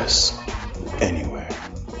 Anywhere? Yes, anywhere.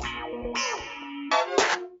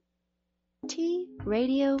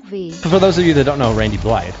 Radio V. For those of you that don't know Randy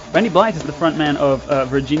Blythe is the frontman of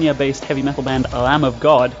Virginia-based heavy metal band Lamb of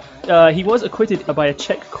God. He was acquitted by a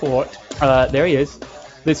Czech court. There he is.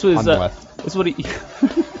 This was on the left. This is what he.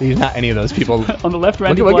 He's not any of those people. On the left,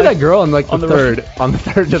 Randy look Blythe. at that girl on like on the third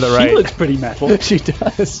to the right. She looks pretty metal. She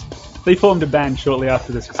does. They formed a band shortly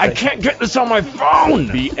after this. I can't get this on my phone!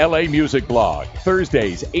 The LA Music Blog,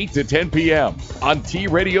 Thursdays, 8 to 10 p.m. on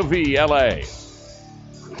TradioV LA.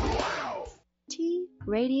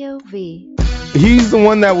 Radio V. He's the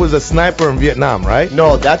one that was a sniper in Vietnam, right?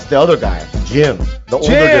 No, that's the other guy, Jim. The older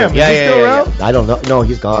Jim, dude. is he still around? I don't know. No,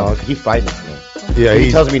 he's gone. He frightened me. Yeah,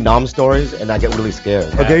 he tells me Nam stories, and I get really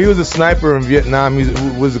scared. Okay, he was a sniper in Vietnam. He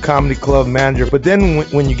was a comedy club manager. But then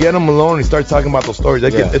when you get him alone, he starts talking about those stories.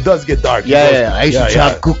 It does get dark. I used to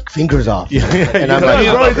chop cook fingers off. And I'm like,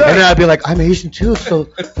 and then I'd be like, I'm Asian too, so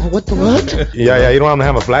what the what? Yeah, you don't want to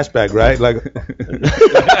have a flashback, right? Like.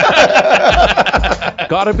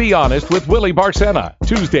 Gotta Be Honest with Willie Barcena,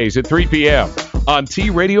 Tuesdays at 3 p.m. on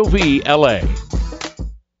TradioV LA.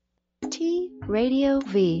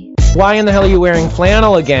 TradioV. Why in the hell are you wearing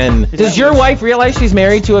flannel again? Does your wife realize she's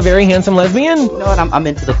married to a very handsome lesbian? You know what? I'm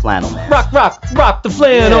into the flannel, man. Rock the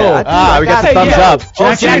flannel. Yeah, we got the thumbs up.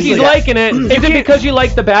 Jackie's liking it. Is it because you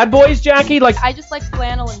like the bad boys, Jackie? Like, I just like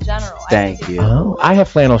flannel in general. Thank you. Oh, I have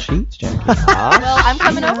flannel sheets, Jackie. Well, I'm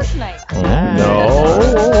coming over tonight.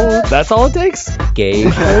 No, that's all it takes.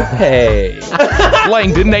 Gabriel Pay.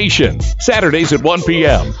 Langdon Nation, Saturdays at 1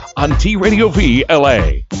 p.m. on TradioV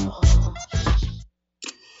LA.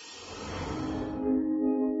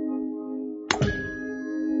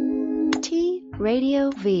 Radio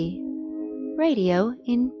V. Radio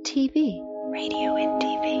in TV. Radio in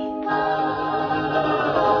TV.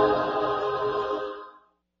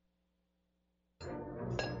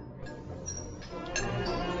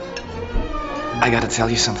 I gotta tell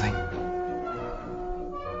you something.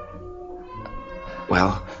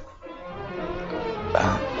 Well,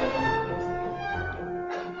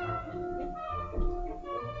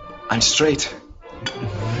 I'm straight.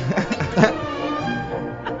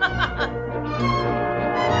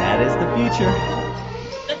 That is the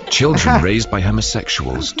future. Children raised by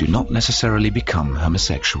homosexuals do not necessarily become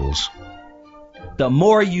homosexuals. The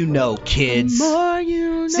more you know, kids. The more you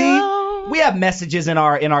know. See, we have messages in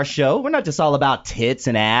our show. We're not just all about tits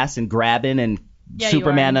and ass and grabbing and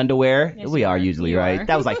Superman underwear. Yes, we are usually, right? are.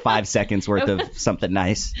 That was like 5 seconds worth of something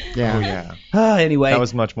nice. Yeah. Oh, yeah. Anyway. That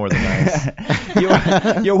was much more than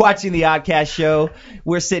nice. You're watching the ODDCAST show.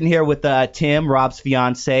 We're sitting here with Tim, Rob's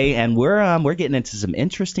fiance, and we're getting into some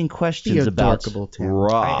interesting questions about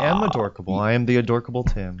Rob. I am adorkable. I am the adorkable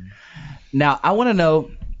Tim. Now, I want to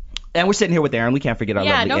know, and we're sitting here with Aaron. We can't forget our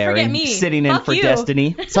lovely don't Aaron. forget me. Sitting Fuck in for you.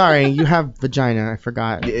 Destiny. Sorry, you have vagina. I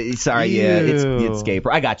forgot. Sorry, yeah, it's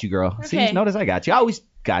Gabriel. I got you, girl. Okay. See, notice I got you. I always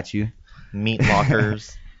got you. Meat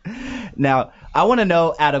lockers. Now, I want to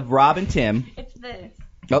know, out of Rob and Tim. It's this.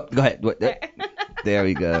 Oh, go ahead. There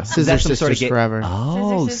we go. Scissor Sisters forever.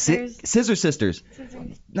 Oh, Scissor Sisters.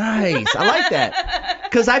 Nice. I like that.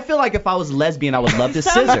 Because I feel like if I was lesbian, I would love to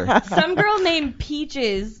scissor. Some girl named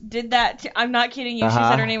Peaches did that. I'm not kidding you. She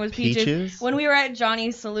said her name was Peaches. When we were at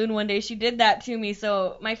Johnny's saloon one day, she did that to me.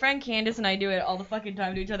 So my friend Candace and I do it all the fucking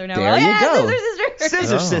time to each other now. There we're like, you go. Scissor Sisters.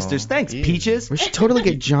 Scissor Sisters. Thanks, Peaches. We should totally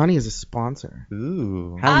get Johnny as a sponsor.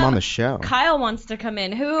 Ooh. Have him on the show. Kyle wants to come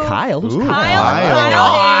in. Who? Kyle? Who's Ooh,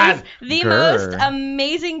 Kyle is the Grr. most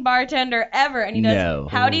amazing bartender ever, and he does No.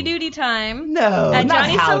 Howdy Doody Time No, at not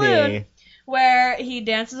Johnny's howdy. Saloon, where he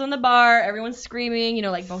dances on the bar, everyone's screaming,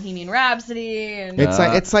 like Bohemian Rhapsody, and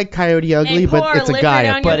It's like Coyote Ugly, pour but it's a liquor guy.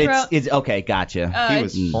 down But your throat. it's okay, gotcha.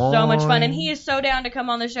 It's so much fun, and he is so down to come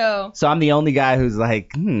on the show. So I'm the only guy who's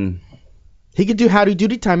like, He could do Howdy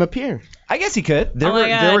Doody Time up here. I guess he could. Oh my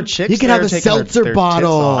God. There were chicks. He could there have a taking their seltzer tits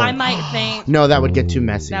bottle. off. I might faint. No, that would get too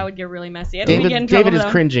messy. That would get really messy. I think we get in David trouble, is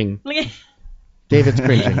though. cringing. Look at- David's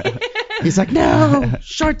cringing. He's like, no,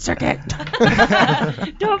 short circuit.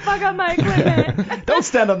 Don't fuck up my equipment. Don't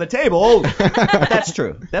stand on the table. Oh, that's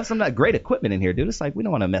true. That's some great equipment in here, dude. It's like we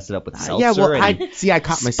don't want to mess it up with seltzer. Yeah, well, and I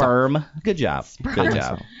caught myself. sperm. Good job. Good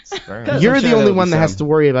job. You're the only one that has to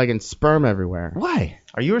worry about getting sperm everywhere. Why?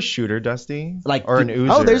 Are you a shooter, Dusty? Like, or an oozer?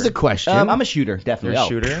 Oh, there's a question. I'm a shooter, definitely.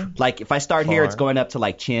 You're a shooter? Like if I start here, it's going up to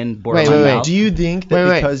like chin, border Wait, my wait, wait. mouth. Do you think that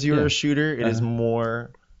Wait. because you're a shooter, it is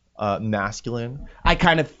more masculine? I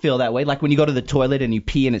kind of feel that way. Like when you go to the toilet and you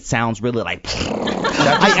pee and it sounds really like.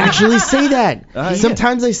 I actually say that.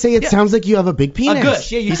 Sometimes I say it sounds like you have a big penis. A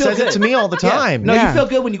gush. Yeah, you He feel says good. it to me all the time. No, Yeah. you feel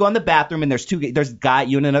good when you go in the bathroom and there's a guy,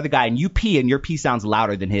 you and another guy, and you pee and your pee sounds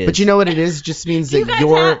louder than his. But you know what it is? It just means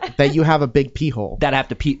that that you have a big pee hole. that have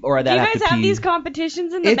to pee or Do that you have guys to have pee. these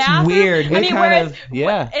competitions in the It's bathroom? weird. I We mean, kind whereas of-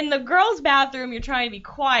 yeah. in the girls' bathroom, you're trying to be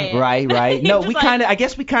quiet. Right. No, Just we like- kind of. I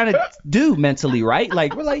guess we kind of do mentally, right?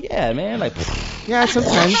 Like we're like, yeah, man. Like, Yeah,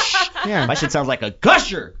 sometimes. Yeah. my shit sounds like a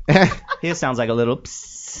gusher. His sounds like a little.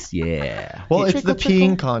 Psst, yeah. Well, it's Trickle, the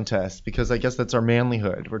peeing contest because I guess that's our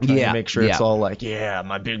manlyhood. We're trying to make sure it's all like, yeah,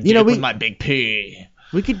 my big dick with my big pee.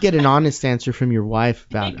 We could get an honest answer from your wife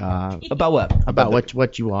about About what? about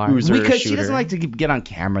what you are. Because she doesn't like to get on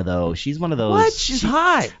camera though. She's one of those. What? She's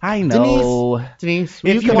hot. I know. Denise, will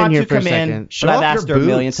If you come want in here to for a come in, second? but I've asked her your a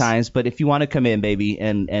million boots. times. But if you want to come in, baby,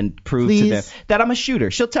 and prove to them Please. that I'm a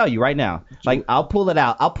shooter, she'll tell you right now. Like I'll pull it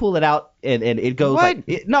out. and it goes What?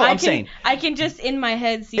 like I I'm saying. I can just in my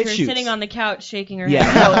head see It her shoots. sitting on the couch shaking her Yeah,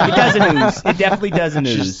 head. no, it doesn't ooze. It definitely doesn't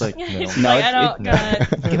ooze. She's like, She's no. like, I don't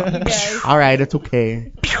got you guys. All right, it's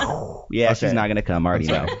okay. Yeah, she's not gonna come. I already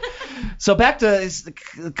know. So back to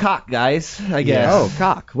the cock, guys. I guess. Oh,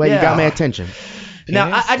 cock. Well, you got my attention.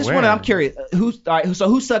 Now I just want to. Where? I'm curious. So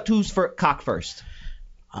who sucked who's for cock first?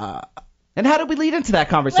 And how did we lead into that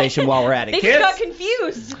conversation while we're at it, They kids? just got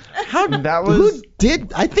confused. That was. Who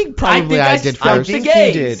did? I think probably I did I first. think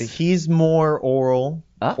he did. He's more oral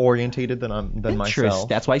orientated than myself.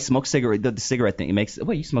 That's why he smokes cigarette. The cigarette thing. It makes.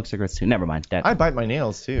 Wait, you smoke cigarettes too? Never mind. That. I bite my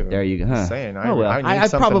nails too. There you go. Huh. Just saying. Oh, well. I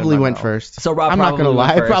probably went first. So Rob, I'm not gonna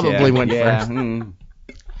lie. I probably went yeah. first.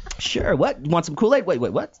 Sure. What? You want some Kool-Aid? Wait.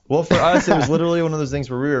 What? Well, for us, it was literally one of those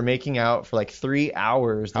things where we were making out for like 3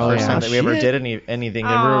 hours the first time that we ever did anything. And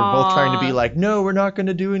we were both trying to be like, no, we're not going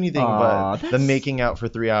to do anything. But the making out for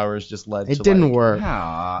 3 hours just led to It didn't like, work.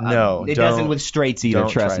 No. It doesn't with straights either, don't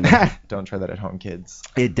trust try me. that. Don't try that at home, kids.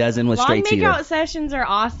 It doesn't with Long straights either. makeout sessions are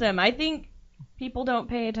awesome. I think people don't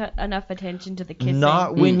pay enough attention to the kissing.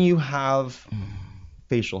 Not when you have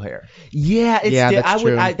facial hair. Yeah, that's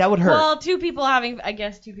true. That would hurt. Well, two people having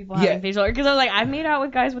facial hair. Because I was like, I've made out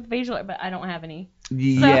with guys with facial hair, but I don't have any.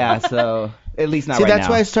 Yeah, so at least not See, right now. that's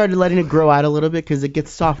why I started letting it grow out a little bit because it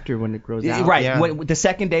gets softer when it grows out. Right. Yeah. When, the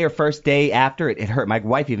second day or first day after it hurt. My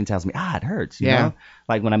wife even tells me, it hurts. You know?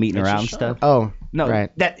 Like when I'm eating around and stuff. Oh, no, right.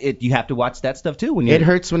 You have to watch that stuff too when you. It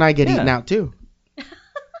hurts when I get eaten out too.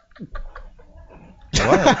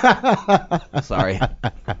 What? Sorry.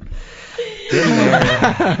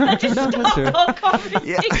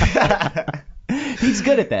 He's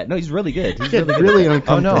good at that. No, he's really good. He's really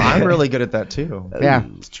uncomfortable. Oh no, I'm really good at that too. Yeah,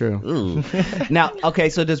 it's true. Now, okay,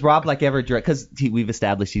 so does Rob like ever dress? Because we've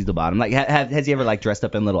established he's the bottom. Like, has he ever like dressed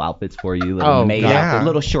up in little outfits for you? Little maid outfit,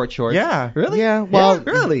 little short shorts. Yeah. Really? Yeah. Well,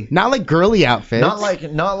 really. Not like girly outfits. Not like a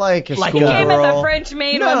Like schoolgirl. he came as a French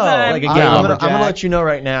maid one time. Like a gay I'm lumberjack. gonna let you know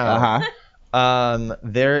right now. Uh-huh.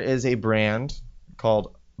 There is a brand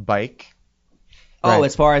called Bike. Oh,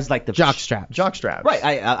 as far as like the jockstrap. Jockstraps. Right.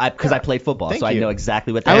 I because I played football, Thank so I you. know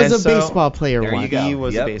exactly what that I is. was a baseball player there once. you go. He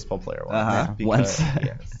was Yep. a baseball player once. Uh-huh. Because- Once.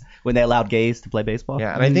 yes. When they allowed gays to play baseball.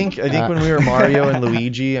 Yeah, and I think when we were Mario and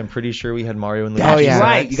Luigi, I'm pretty sure we had Mario and Luigi. That's yeah.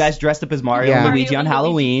 right. You guys dressed up as Mario and Luigi on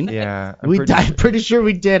Halloween. Yeah. I'm pretty sure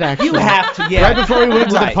we did actually. You have to, yeah. Right before we went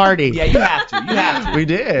to the party. Yeah, you have to. You have to. We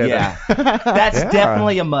did. Yeah. That's Yeah.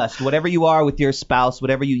 definitely a must. Whatever you are with your spouse,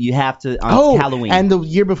 whatever you have to on Halloween. And the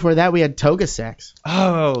year before that, we had toga sex.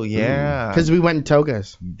 Oh, yeah. Because we went in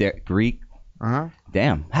togas. Greek. Uh-huh.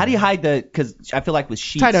 Damn. How do you hide the? Because I feel like with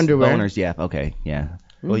sheets, Tight underwear. boners. Yeah. Okay. Yeah.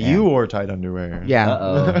 Well, you wore tight underwear. Yeah.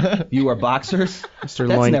 Uh-oh. You wore boxers? Mr.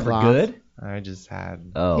 That's Loincloth. never good. I just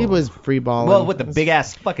had. Oh. He was free balling. Well, with the big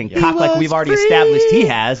ass fucking He cock like was we've already free established he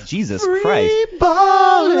has. Jesus Christ.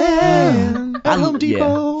 balling at Home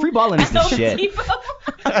Depot. Yeah. Free balling is the Home shit. Depot.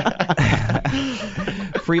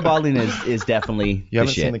 Free balling is definitely You haven't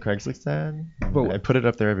the seen shit. the Craigslist ad? I put it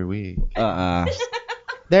up there every week.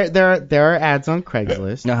 There are ads on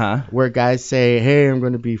Craigslist where guys say, "Hey, I'm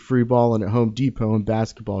going to be free balling at Home Depot in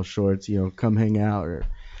basketball shorts. You know, come hang out or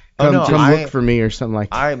come look for me or something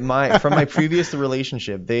like that." From my previous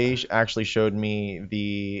relationship, they actually showed me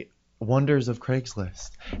the wonders of Craigslist,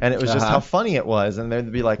 and it was just how funny it was. And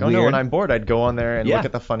they'd be like, "Oh no, when I'm bored, I'd go on there and look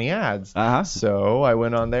at the funny ads." So I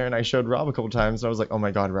went on there and I showed Rob a couple times, and I was like, "Oh my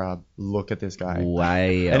God, Rob, look at this guy!" Wow.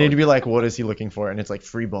 And he'd be like, "What is he looking for?" And it's like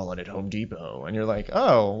free balling at Home Depot, and you're like,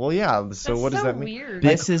 "Oh, well, yeah." So what does that mean? Weird.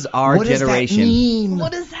 This is our generation.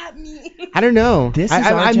 What does that mean? I don't know. This is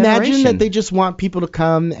I our imagine generation. that they just want people to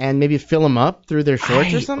come and maybe fill them up through their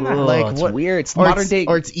shorts or something. Like it's weird. It's or modern day.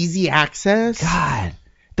 or it's easy access. God.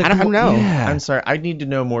 I don't know. Yeah. I'm sorry. I'd need to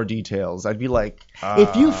know more details. I'd be like,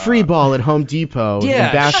 if you free ball at Home Depot in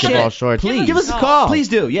basketball shorts, please give us a call. Please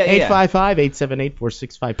do. Yeah,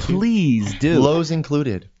 855-878-4652. Please do. Lowe's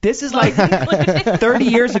included. This is like 30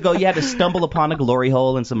 years ago. You had to stumble upon a glory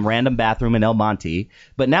hole in some random bathroom in El Monte,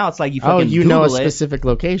 but now it's like you fucking you know a Google it. specific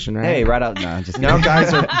location, right? Hey, right out. No, just Now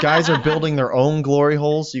guys are building their own glory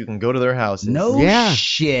holes so you can go to their houses. no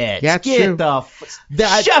shit. Yeah, it's Get true.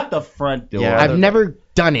 shut the front door. Yeah, I've never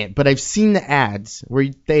done it, but I've seen the ads where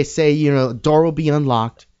they say, door will be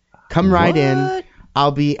unlocked. Come right in.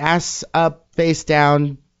 I'll be ass up, face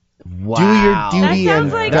down. Wow. Do your duty That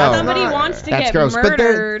and sounds like go. somebody wants to That's get gross.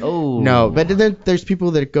 murdered. No, but then there's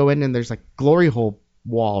people that go in and there's like glory hole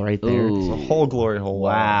wall right there. It's a whole glory hole.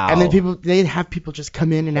 Wow. And then they have people just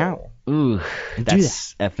come in and out. Ooh, do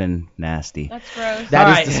that's effing nasty. That's gross.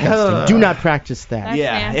 That is disgusting. Do not practice that. That's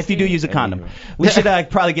nasty. If you do, use a condom. We should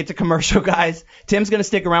probably get to commercial, guys. Tim's gonna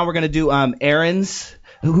stick around. We're gonna do Aaron's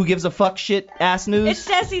Who gives a fuck shit ass news? It's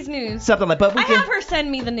Desi's news. Something like. But we I can have her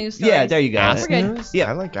send me the news stories. Yeah, there you go. Ask We're good. news?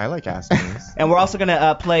 Yeah, I like ask news. And we're also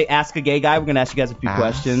gonna play Ask a Gay Guy. We're gonna ask you guys a few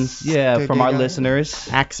questions. Yeah, from our listeners.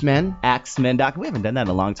 Axemen. Axemen. We haven't done that in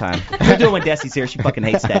a long time. We're doing when Desi's here. She fucking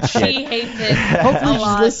hates that shit. She hates it. Hopefully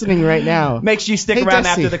she's listening right now. Make sure you stick Hey, around Desi.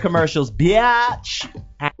 after the commercials, biatch.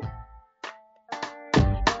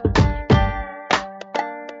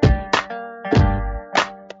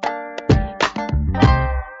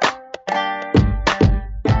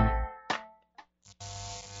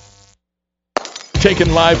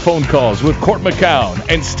 Taking live phone calls with Court McCown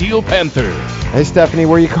and Steel Panther. Hey, Stephanie,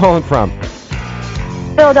 where are you calling from?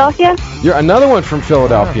 Philadelphia? You're another one from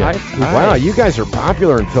Philadelphia. Oh, hi. Wow, you guys are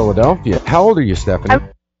popular in Philadelphia. How old are you, Stephanie?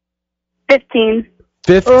 15.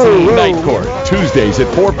 15. Night Court, Tuesdays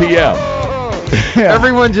at 4 p.m.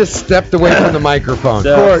 Everyone just stepped away from the microphone.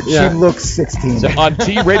 Court, she looks 16. On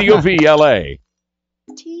TradioV LA.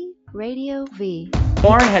 Radio V.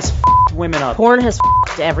 Porn has f***ed women up. Porn has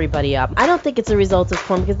f***ed everybody up. I don't think it's a result of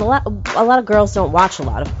porn because a lot of girls don't watch a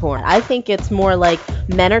lot of porn. I think it's more like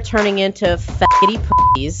men are turning into faggoty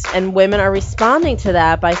pussies and women are responding to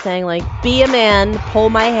that by saying like, be a man, pull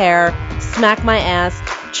my hair, smack my ass,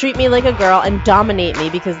 treat me like a girl, and dominate me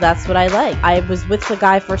because that's what I like. I was with a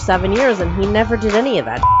guy for 7 years and he never did any of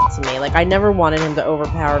that to me. Like, I never wanted him to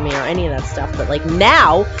overpower me or any of that stuff. But like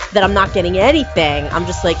now that I'm not getting anything, I'm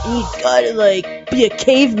just like, you gotta like be a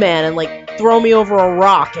caveman and like throw me over a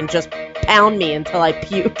rock and just pound me until I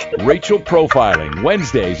puke. Racial Profiling,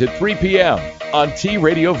 Wednesdays at 3 p.m. on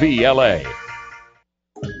TradioV LA.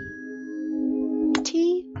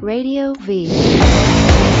 Radio V.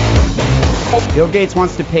 Bill Gates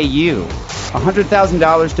wants to pay you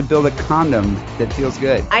 $100,000 to build a condom that feels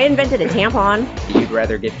good. I invented a tampon. You'd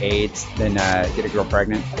rather get AIDS than get a girl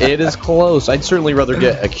pregnant? It is close. I'd certainly rather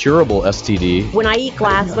get a curable STD. When I eat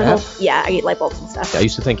glass, I eat light bulbs and stuff. I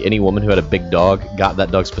used to think any woman who had a big dog got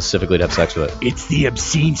that dog specifically to have sex with it. It's the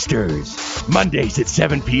Obscene Stirs, Mondays at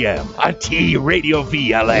 7 p.m. on TradioV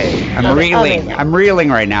LA. I'm reeling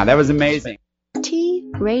right now. That was amazing.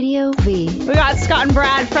 Radio V. We got Scott and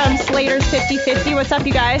Brad from Slater's 50/50. What's up,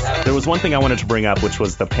 you guys? There was one thing I wanted to bring up, which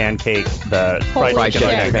was the pancake, the fried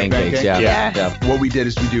chicken pancakes. Yeah. What we did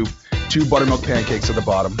is we do 2 buttermilk pancakes at the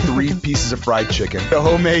bottom, 3 pieces of fried chicken, a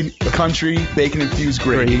homemade country bacon-infused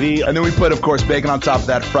gravy, and then we put, of course, bacon on top of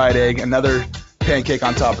that, fried egg, another pancake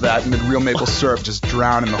on top of that, and then real maple syrup just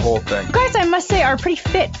drowning the whole thing. You guys, I must say, are pretty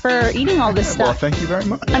fit for eating all this Well, stuff. thank you very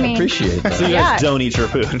much. I mean, appreciate that. So you guys don't eat your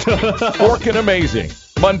food. Fork and Amazing,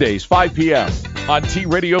 Mondays 5 p.m. on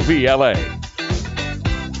TradioV LA.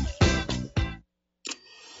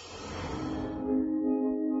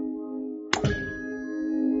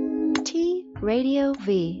 Radio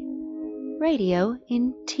V. Radio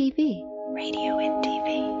in TV. Radio in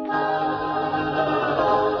TV.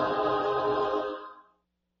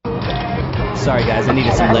 Sorry guys, I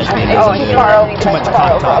needed some lesbian Oh, music. Carl, Too much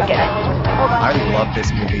cock talk. I love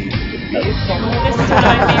this movie. This is one of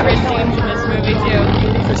my favorite scenes in this movie too.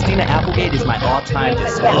 Christina Applegate is my all-time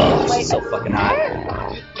just she's so fucking hot.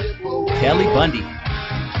 Kelly Bundy.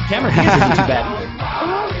 Cameron Diaz isn't too bad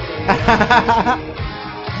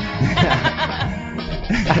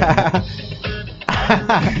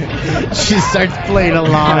She starts playing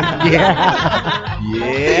along. Yeah.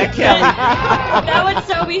 Yeah, Kelly. That would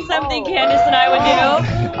so be something Candace and I would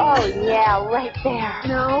do. Oh, yeah, right there.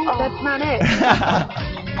 No, that's not it.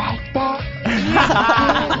 Like that.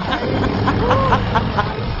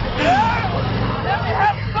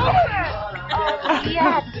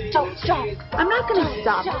 Yeah, stop. I'm not going to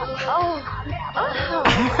stop.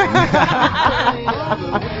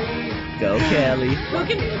 Go, Kelly. You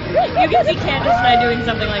can see Candace and I doing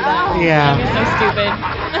something like that. Yeah. It's so stupid.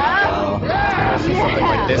 Something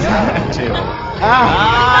like this happened too.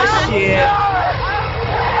 Ah, shit.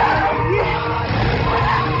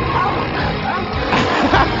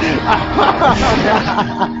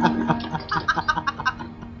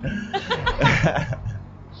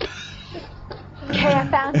 Okay, I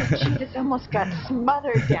found it. She just almost got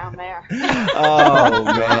smothered down there. Oh,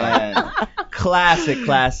 man. Classic.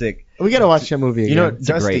 We gotta watch that movie again. You know, It's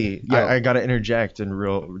Dusty, great. I gotta interject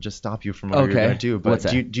and just stop you from what you're gonna do. But What's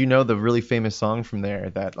that? do you know the really famous song from there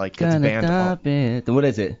that like gets Gonna banned? stop it. What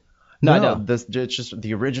is it? No, I know. It's just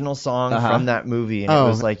the original song Uh-huh. from that movie, and it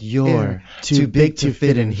was like, "You're too big to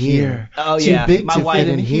fit in here. Oh, Too yeah. big My to wife fit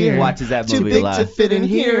in here. watches that Too movie big a lot. to fit in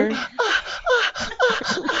here.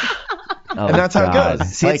 and that's how it goes.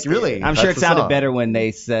 See, Like, really. I'm sure that's it the sounded song. better when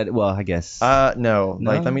they said, well, I guess. No.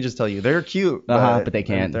 Like, let me just tell you, they're cute, but they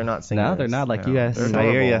can't. They're not singers. No, they're not like you guys. They're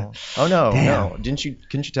I hear adorable. you. Oh no, Damn. no. Couldn't you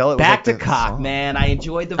tell it was Back like to cock, song? man. I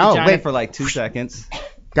enjoyed the Oh, vagina wait. for like 2 seconds.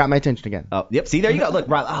 Got my attention again. Oh, yep. See, there you go. Look,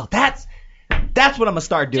 Rob. Oh, that's what I'm gonna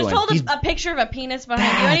start doing. Just hold a picture of a penis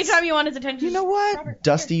behind you anytime you want his attention. You know what?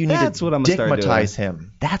 Dusty, you need That's to what I'm gonna start doing. digmatize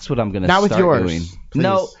him. That's what I'm gonna Not with start yours, doing. please.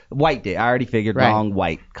 No, white dick. I already figured Right. wrong.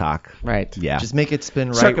 White cock. Right. Yeah. Just make it spin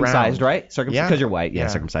right circumcised, round. right? Circumcised Yeah. because you're white. Yeah, Yeah.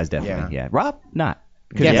 circumcised definitely. Yeah. Yeah. Rob, not.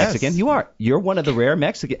 Because Yes. you're Mexican. You are. You're one of the rare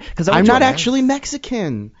Mexican. Because I'm not actually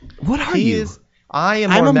Mexican. What are He you? is. I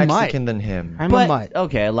am I'm more a mutt. Mexican than him. I'm But- a mutt.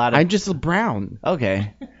 Okay, a lot of. I'm just brown.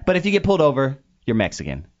 Okay, but if you get pulled over, you're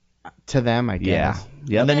Mexican. To them, I Yeah. guess.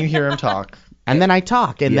 Yep. And then you hear him talk. And then I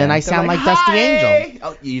talk, and Yeah. then I They're sound like, like, Dusty "Hi!" Angel.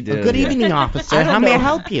 Oh, you do. Good yeah. evening, officer. I don't How may I know-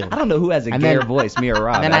 help you? I don't know who has a And gayer then- voice, me or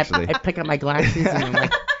Rob. And then actually. I pick up my glasses and I'm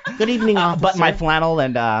like, good evening, officer. Button my flannel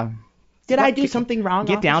and Did I do something wrong,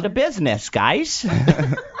 get down to business, guys.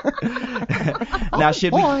 Now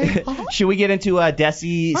should we get into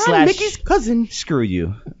Desi I'm slash Mickey's cousin. Screw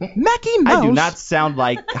you? Mackie Mouse. I do not sound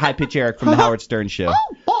like High Pitch Eric from the Howard Stern show.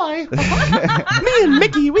 Boy. Me and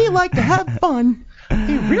Mickey, we like to have fun.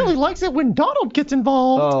 He really likes it when Donald gets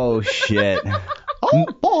involved. Oh shit. Oh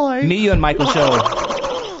boy. Me, you, and Michael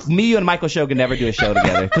Show can never do a show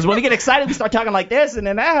together. Because when we get excited, we start talking like this, and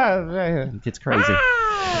then it's crazy.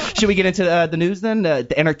 Should we get into the news then?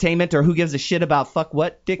 The entertainment, or who gives a shit about fuck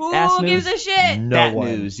what dick ass Who news? gives a shit? No that one.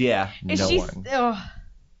 news, yeah.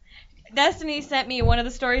 Destiny sent me one of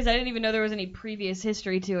the stories. I didn't even know there was any previous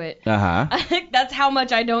history to it. Uh-huh. That's how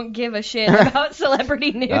much I don't give a shit about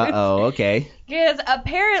celebrity news. Uh-oh, okay. Because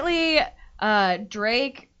apparently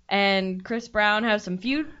Drake and Chris Brown have some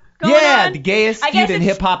feud going on. The gayest I feud guess in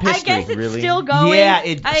it's- hip-hop history. I guess it's Really? still going. Yeah,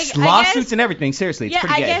 it's lawsuits guess- and everything. Seriously, it's yeah,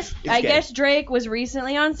 pretty gay. I guess Drake was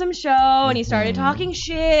recently on some show and he started talking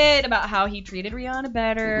shit about how he treated Rihanna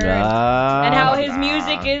better and how his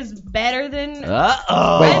music is better than.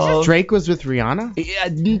 Wait, Drake was with Rihanna?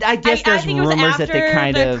 Yeah, I guess there's I think it was rumors after that they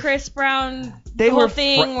kind the of. Chris Brown They whole were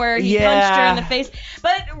thing where he punched her in the yeah. face.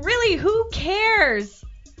 But really, who cares?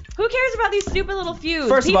 Who cares about these stupid little feuds?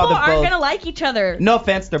 First of People all, they're aren't both- gonna like each other. No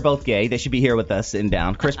offense, they're both gay. They should be here with us sitting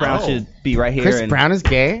down. Chris Brown should be right here. Chris Brown is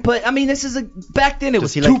gay? But I mean, this is back then. It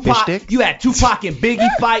was he like Tupac. fish sticks? You had Tupac and Biggie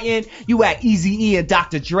fighting. You had Eazy-E and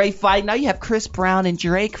Dr. Dre fighting. Now you have Chris Brown and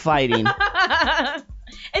Drake fighting.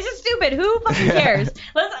 It's just stupid. Who fucking cares?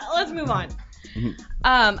 Let's move on.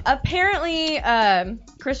 Apparently,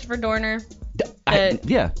 Christopher Dorner.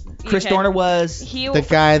 Chris Dorner was the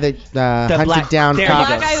guy that hunted black- down there you cops.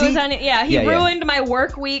 go. That guy was on it. Yeah, he Yeah, yeah. ruined my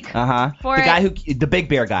work week. For the it. guy the Big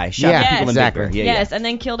Bear guy shot Yeah, people exactly. in Big Bear. Yes, and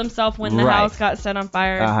then killed himself when the Right. house got set on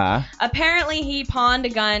fire. Uh-huh. Apparently, he pawned a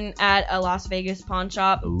gun at a Las Vegas pawn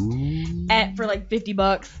shop for like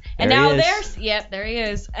 $50. And There now he is. there he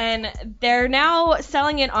is. And they're now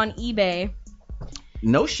selling it on eBay.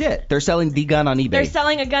 No shit. They're selling the gun on eBay. They're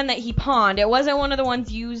selling a gun that he pawned. It wasn't one of the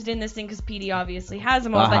ones used in this thing because PD obviously has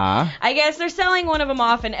them all. Uh-huh. But I guess they're selling one of them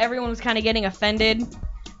off, and everyone was kind of getting offended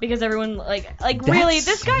because everyone like really,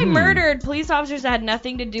 this guy murdered police officers that had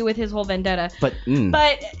nothing to do with his whole vendetta. But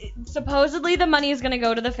supposedly the money is going to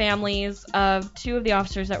go to the families of 2 of the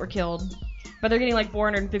officers that were killed. But they're getting like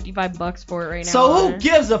 $455 for it right now. So who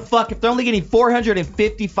gives a fuck if they're only getting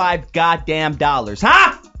 $455 goddamn dollars,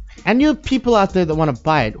 huh? And you people out there that want to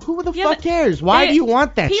buy it, who the fuck cares? Why do you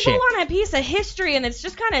want that People shit? want a piece of history, and it's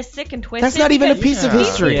just kind of sick and twisted. That's not even a because piece of these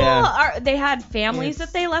history. people they had families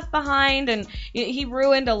that they left behind, and he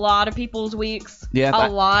ruined a lot of people's weeks. Yeah, a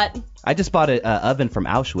lot. I just bought an oven from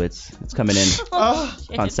Auschwitz. It's coming in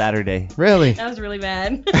on Saturday. Really? That was really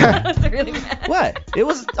bad. That was really bad. What? It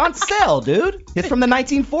was on sale, dude. It's from the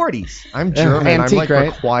 1940s. I'm German. Antique, I'm like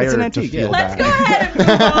right? required It's an to antique, feel yeah. that. Let's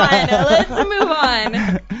go ahead and move on.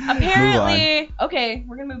 Let's move on. Apparently, okay,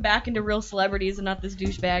 we're gonna move back into real celebrities and not this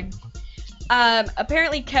douchebag.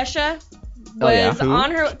 Apparently, Kesha was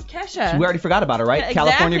on her Kesha. We already forgot about her, right? Yeah,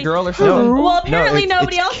 California exactly. girl or something? Well, apparently No,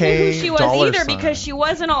 nobody it's else knew who she was $K either $sign. because she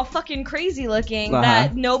wasn't all fucking crazy looking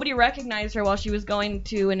that nobody recognized her while she was going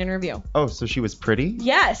to an interview. Oh, so she was pretty?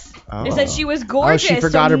 Yes. Oh. They said she was Oh, gorgeous. she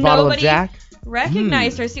forgot so her bottle of nobody Jack?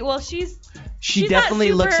 recognized her. See, well, she's She not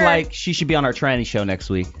definitely looks super- like she should be on our tranny show next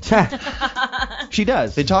week. She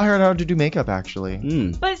does. They taught her how to do makeup, actually.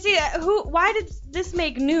 But see, why did this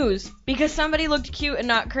make news? Because somebody looked cute and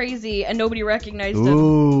not crazy, and nobody recognized him.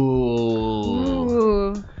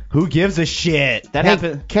 Ooh. Who gives a shit? That Hey,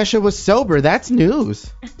 happened Kesha was sober. That's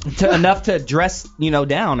news. enough to dress,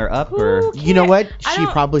 down or up or. You know what? I She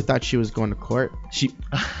don't- probably thought she was going to court. She.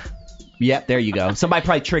 Yep, there you go. Somebody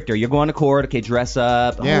probably tricked her. You're going to court. Okay, dress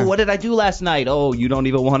up. Yeah. Oh, what did I do last night? Oh, you don't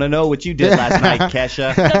even want to know what you did last night,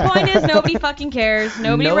 Kesha. The point is, nobody fucking cares.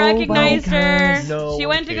 Nobody recognized her. No She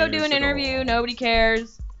one went to go do cares an at interview. all. Nobody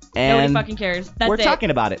cares. And Nobody fucking cares. That's we're it.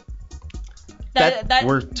 talking about it. That,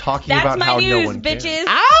 We're talking that's about my how news, no one bitches. cares.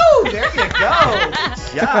 Ow! There you go.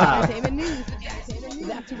 Yeah. Entertainment news.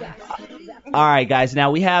 All right, guys.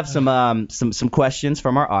 Now we have some questions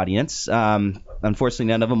from our audience. Unfortunately,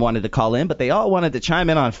 none of them wanted to call in, but they all wanted to chime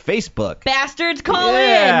in on Facebook. Bastards, call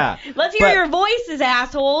Yeah. in. Let's hear But- your voices,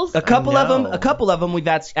 assholes. A couple of them we've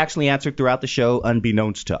actually answered throughout the show,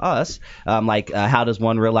 unbeknownst to us. How does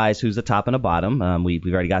one realize who's a top and a bottom? We've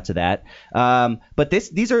already got to that. But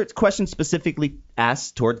these are questions specifically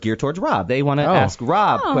geared towards Rob. They want to ask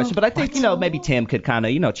Rob questions, but I think maybe Tim could kind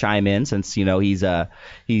of chime in since he's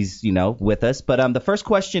with us. But the first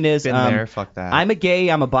question is, Been there, fuck that. I'm a gay,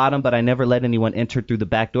 I'm a bottom, but I never let anyone enter through the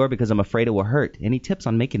back door because I'm afraid it will hurt. Any tips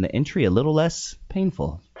on making the entry a little less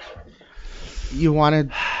painful? You want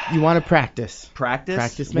to practice. Practice?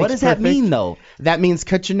 Practice What makes does that perfect. mean, though? That means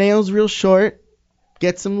cut your nails real short,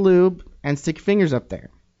 get some lube, and stick your fingers up there.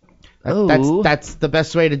 That's the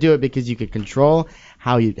best way to do it because you can control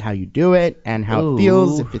how you do it and how it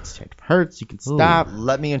feels. If it hurts, you can stop.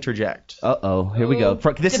 Let me interject. Here we go.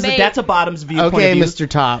 That's a bottom's view. Okay, point of view. Mr.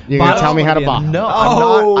 Top, you're gonna tell me how to bottom. No,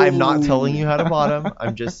 I'm not telling you how to bottom.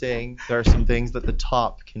 I'm just saying there are some things that the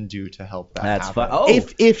top can do to help that That's happen. fun.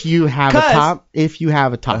 If you have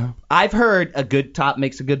a top, I've heard a good top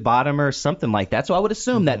makes a good bottom or something like that. So I would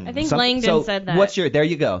assume that. I think Langdon said that. There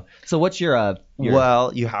you go. So what's your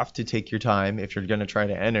Well, you have to take your time if you're going to try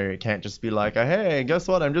to enter. It can't just be like, hey, guess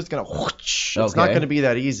what? I'm just going to whoosh. It's not going to be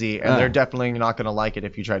that easy, and they're definitely not going to like it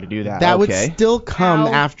if you try to do that. That would still come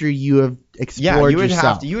after you have explored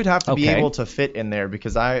yourself. You would have to be able to fit in there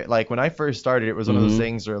because when I first started, it was one of those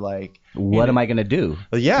things where what am I going to do?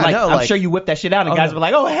 I'm sure you whip that shit out and guys were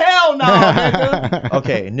like, oh, hell no, nigga.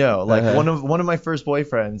 Okay, no. One of my first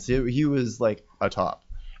boyfriends, he was like a top.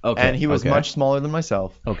 Okay. And he was much smaller than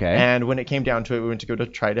myself. Okay. And when it came down to it, we went to go to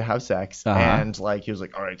try to have sex. And he was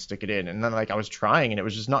like, all right, stick it in. And then I was trying and it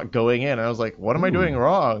was just not going in. And I was like, what am I doing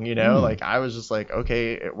wrong? I was just like,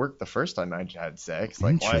 okay, it worked the first time I had sex.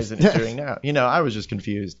 Why isn't it doing now? I was just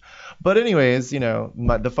confused. But anyways,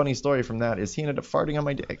 the funny story from that is he ended up farting on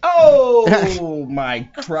my dick. Oh my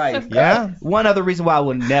Christ. Yeah. One other reason why I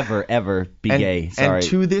will never, ever be gay. Sorry. And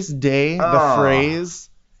to this day, the phrase,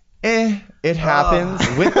 it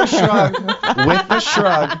happens with a shrug. With a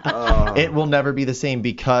shrug, it will never be the same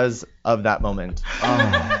because of that moment.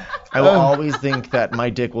 I will always think that my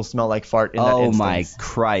dick will smell like fart in that instance. Oh my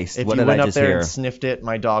Christ! If what you did went I up just there hear? and sniffed it,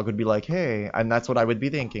 my dog would be like, "Hey," and that's what I would be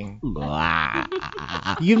thinking.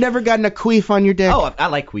 You've never gotten a queef on your dick? Oh, I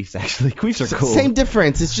like queefs actually. Queefs are cool. Same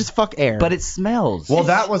difference. It's just fuck air. But it smells. Well,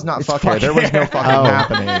 that was not fuck air. There was no fucking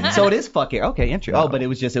happening. So it is fuck air. Okay, interesting. Oh, but it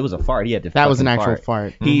was a fart. He had to. That was an actual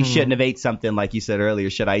fart. He shouldn't have ate something like you said earlier.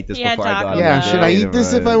 Should I eat this before I go out? Yeah. Should I eat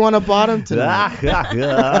this if I want a bottom tonight?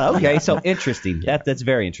 Okay, so interesting. That's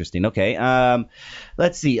very interesting. Okay.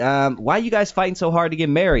 Let's see. Why you guys fighting so hard to get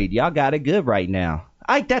married? Y'all got it good right now.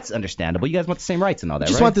 That's understandable. You guys want the same rights and all that,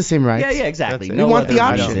 Just right? want the same rights. Yeah, exactly. We want the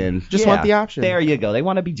option. Just want the option. There you go. They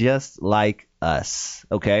want to be just like us.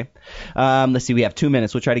 Okay. Let's see. We have 2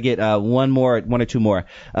 minutes. We'll try to get one or two more.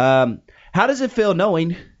 How does it feel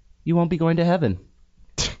knowing you won't be going to heaven?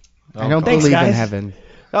 I don't believe in heaven.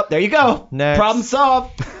 Oh, there you go. Next. Problem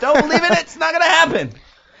solved. Don't believe in it. It's not going to happen.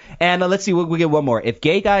 And let's see. We'll get one more. If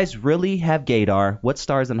gay guys really have gaydar, what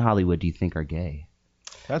stars in Hollywood do you think are gay?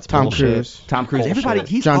 That's Tom bullshit. Cruise. Tom Cruise. Bullshit. Everybody,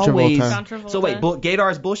 he's John always. Travolta. John Travolta. So wait,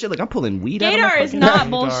 gaydar is bullshit. Like I'm pulling weed out of my Gaydar is fucking not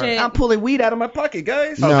bullshit. I'm pulling weed out of my pocket,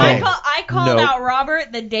 guys. No. I called out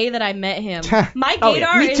Robert the day that I met him. My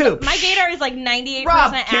gaydar me too. is like 98%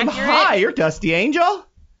 Rob, accurate. hi, you're Dusty Angel.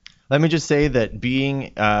 Let me just say that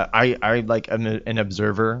being I like am an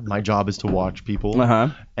observer. My job is to watch people,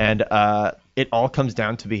 and it all comes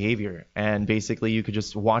down to behavior. And basically, you could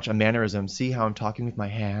just watch a mannerism, see how I'm talking with my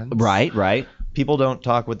hands. Right. People don't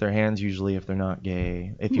talk with their hands usually if they're not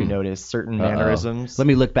gay. If you notice certain mannerisms. Let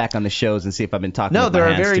me look back on the shows and see if I've been talking. No, with there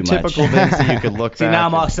my are hands very too much. typical things that you could look See, back. now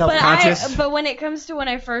I'm all self-conscious. But when it comes to when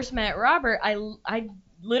I first met Robert, I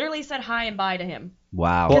literally said hi and bye to him.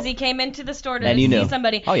 Wow. Because he came into the store to And you see knew.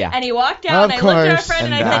 somebody. Oh, yeah. And he walked out, and I looked at our friend,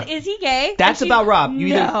 and I said, "Is he gay?" That's And she- about Rob. You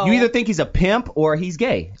No. either think he's a pimp or he's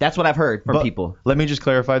gay. That's what I've heard from people. Let me just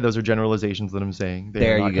clarify, those are generalizations that I'm saying. They're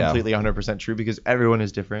There not you go. completely 100% true because everyone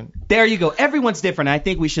is different. There you go. Everyone's different. I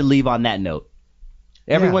think we should leave on that note.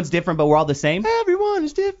 Everyone's different, but we're all the same. Everyone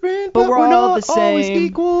is different, but we're all not the same. always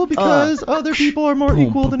equal because other people are more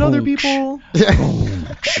equal than other people.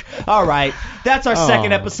 All right, that's our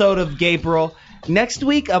second episode of Gabriel. Next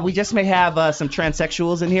week, we just may have some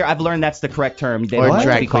transsexuals in here. I've learned that's the correct term. They don't want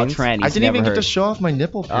to be called trannies. I didn't even get to show off my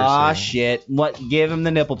nipple piercing. Ah, shit. What? Give him the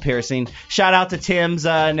nipple piercing. Shout out to Tim's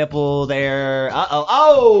nipple there. Uh-oh.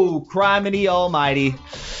 Oh, criminy almighty.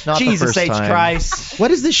 Not Jesus the H. first time. Christ. What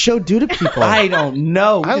does this show do to people? I don't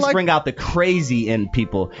know. We I just like- bring out the crazy in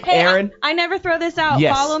people. Hey, Aaron, I never throw this out.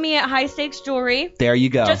 Yes. Follow me at High Stakes Jewelry. there you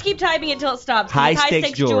go. Just keep typing it till it stops. High It's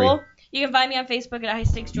Stakes Jewelry. Jewel. You can find me on Facebook at High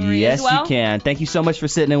Stakes Jewelry Yes, as well. you can. Thank you so much for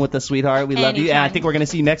sitting in with us, sweetheart. We love you. And I Anytime. think we're going to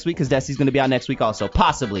see you next week because Desi's going to be out next week also.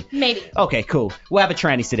 Possibly. Maybe. Okay, cool. We'll have a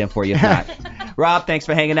tranny sit in for you if not. Rob, thanks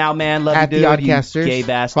for hanging out, man. Love At you, the dude. You Oddcasters. gay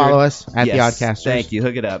bastard. Follow us at the Yes, Oddcasters. Thank you.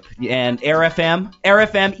 Hook it up. And RFM,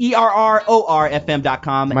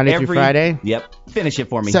 ERRORFM.com. Monday through Friday. Yep. Finish it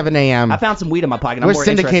for me. 7 a.m. I found some weed in my pocket. I'm We're more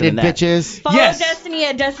interested syndicated, in that. bitches. Follow Yes. Destiny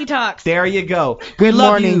at Desi Talks. There you go. Good we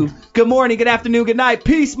love morning. you. Good morning, good afternoon, good night.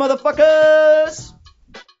 Peace, motherfuckers.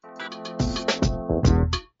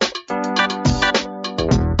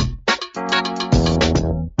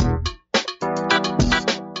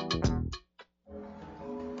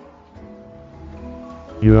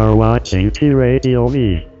 You are watching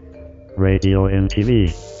TradioV. Radio and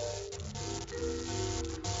TV.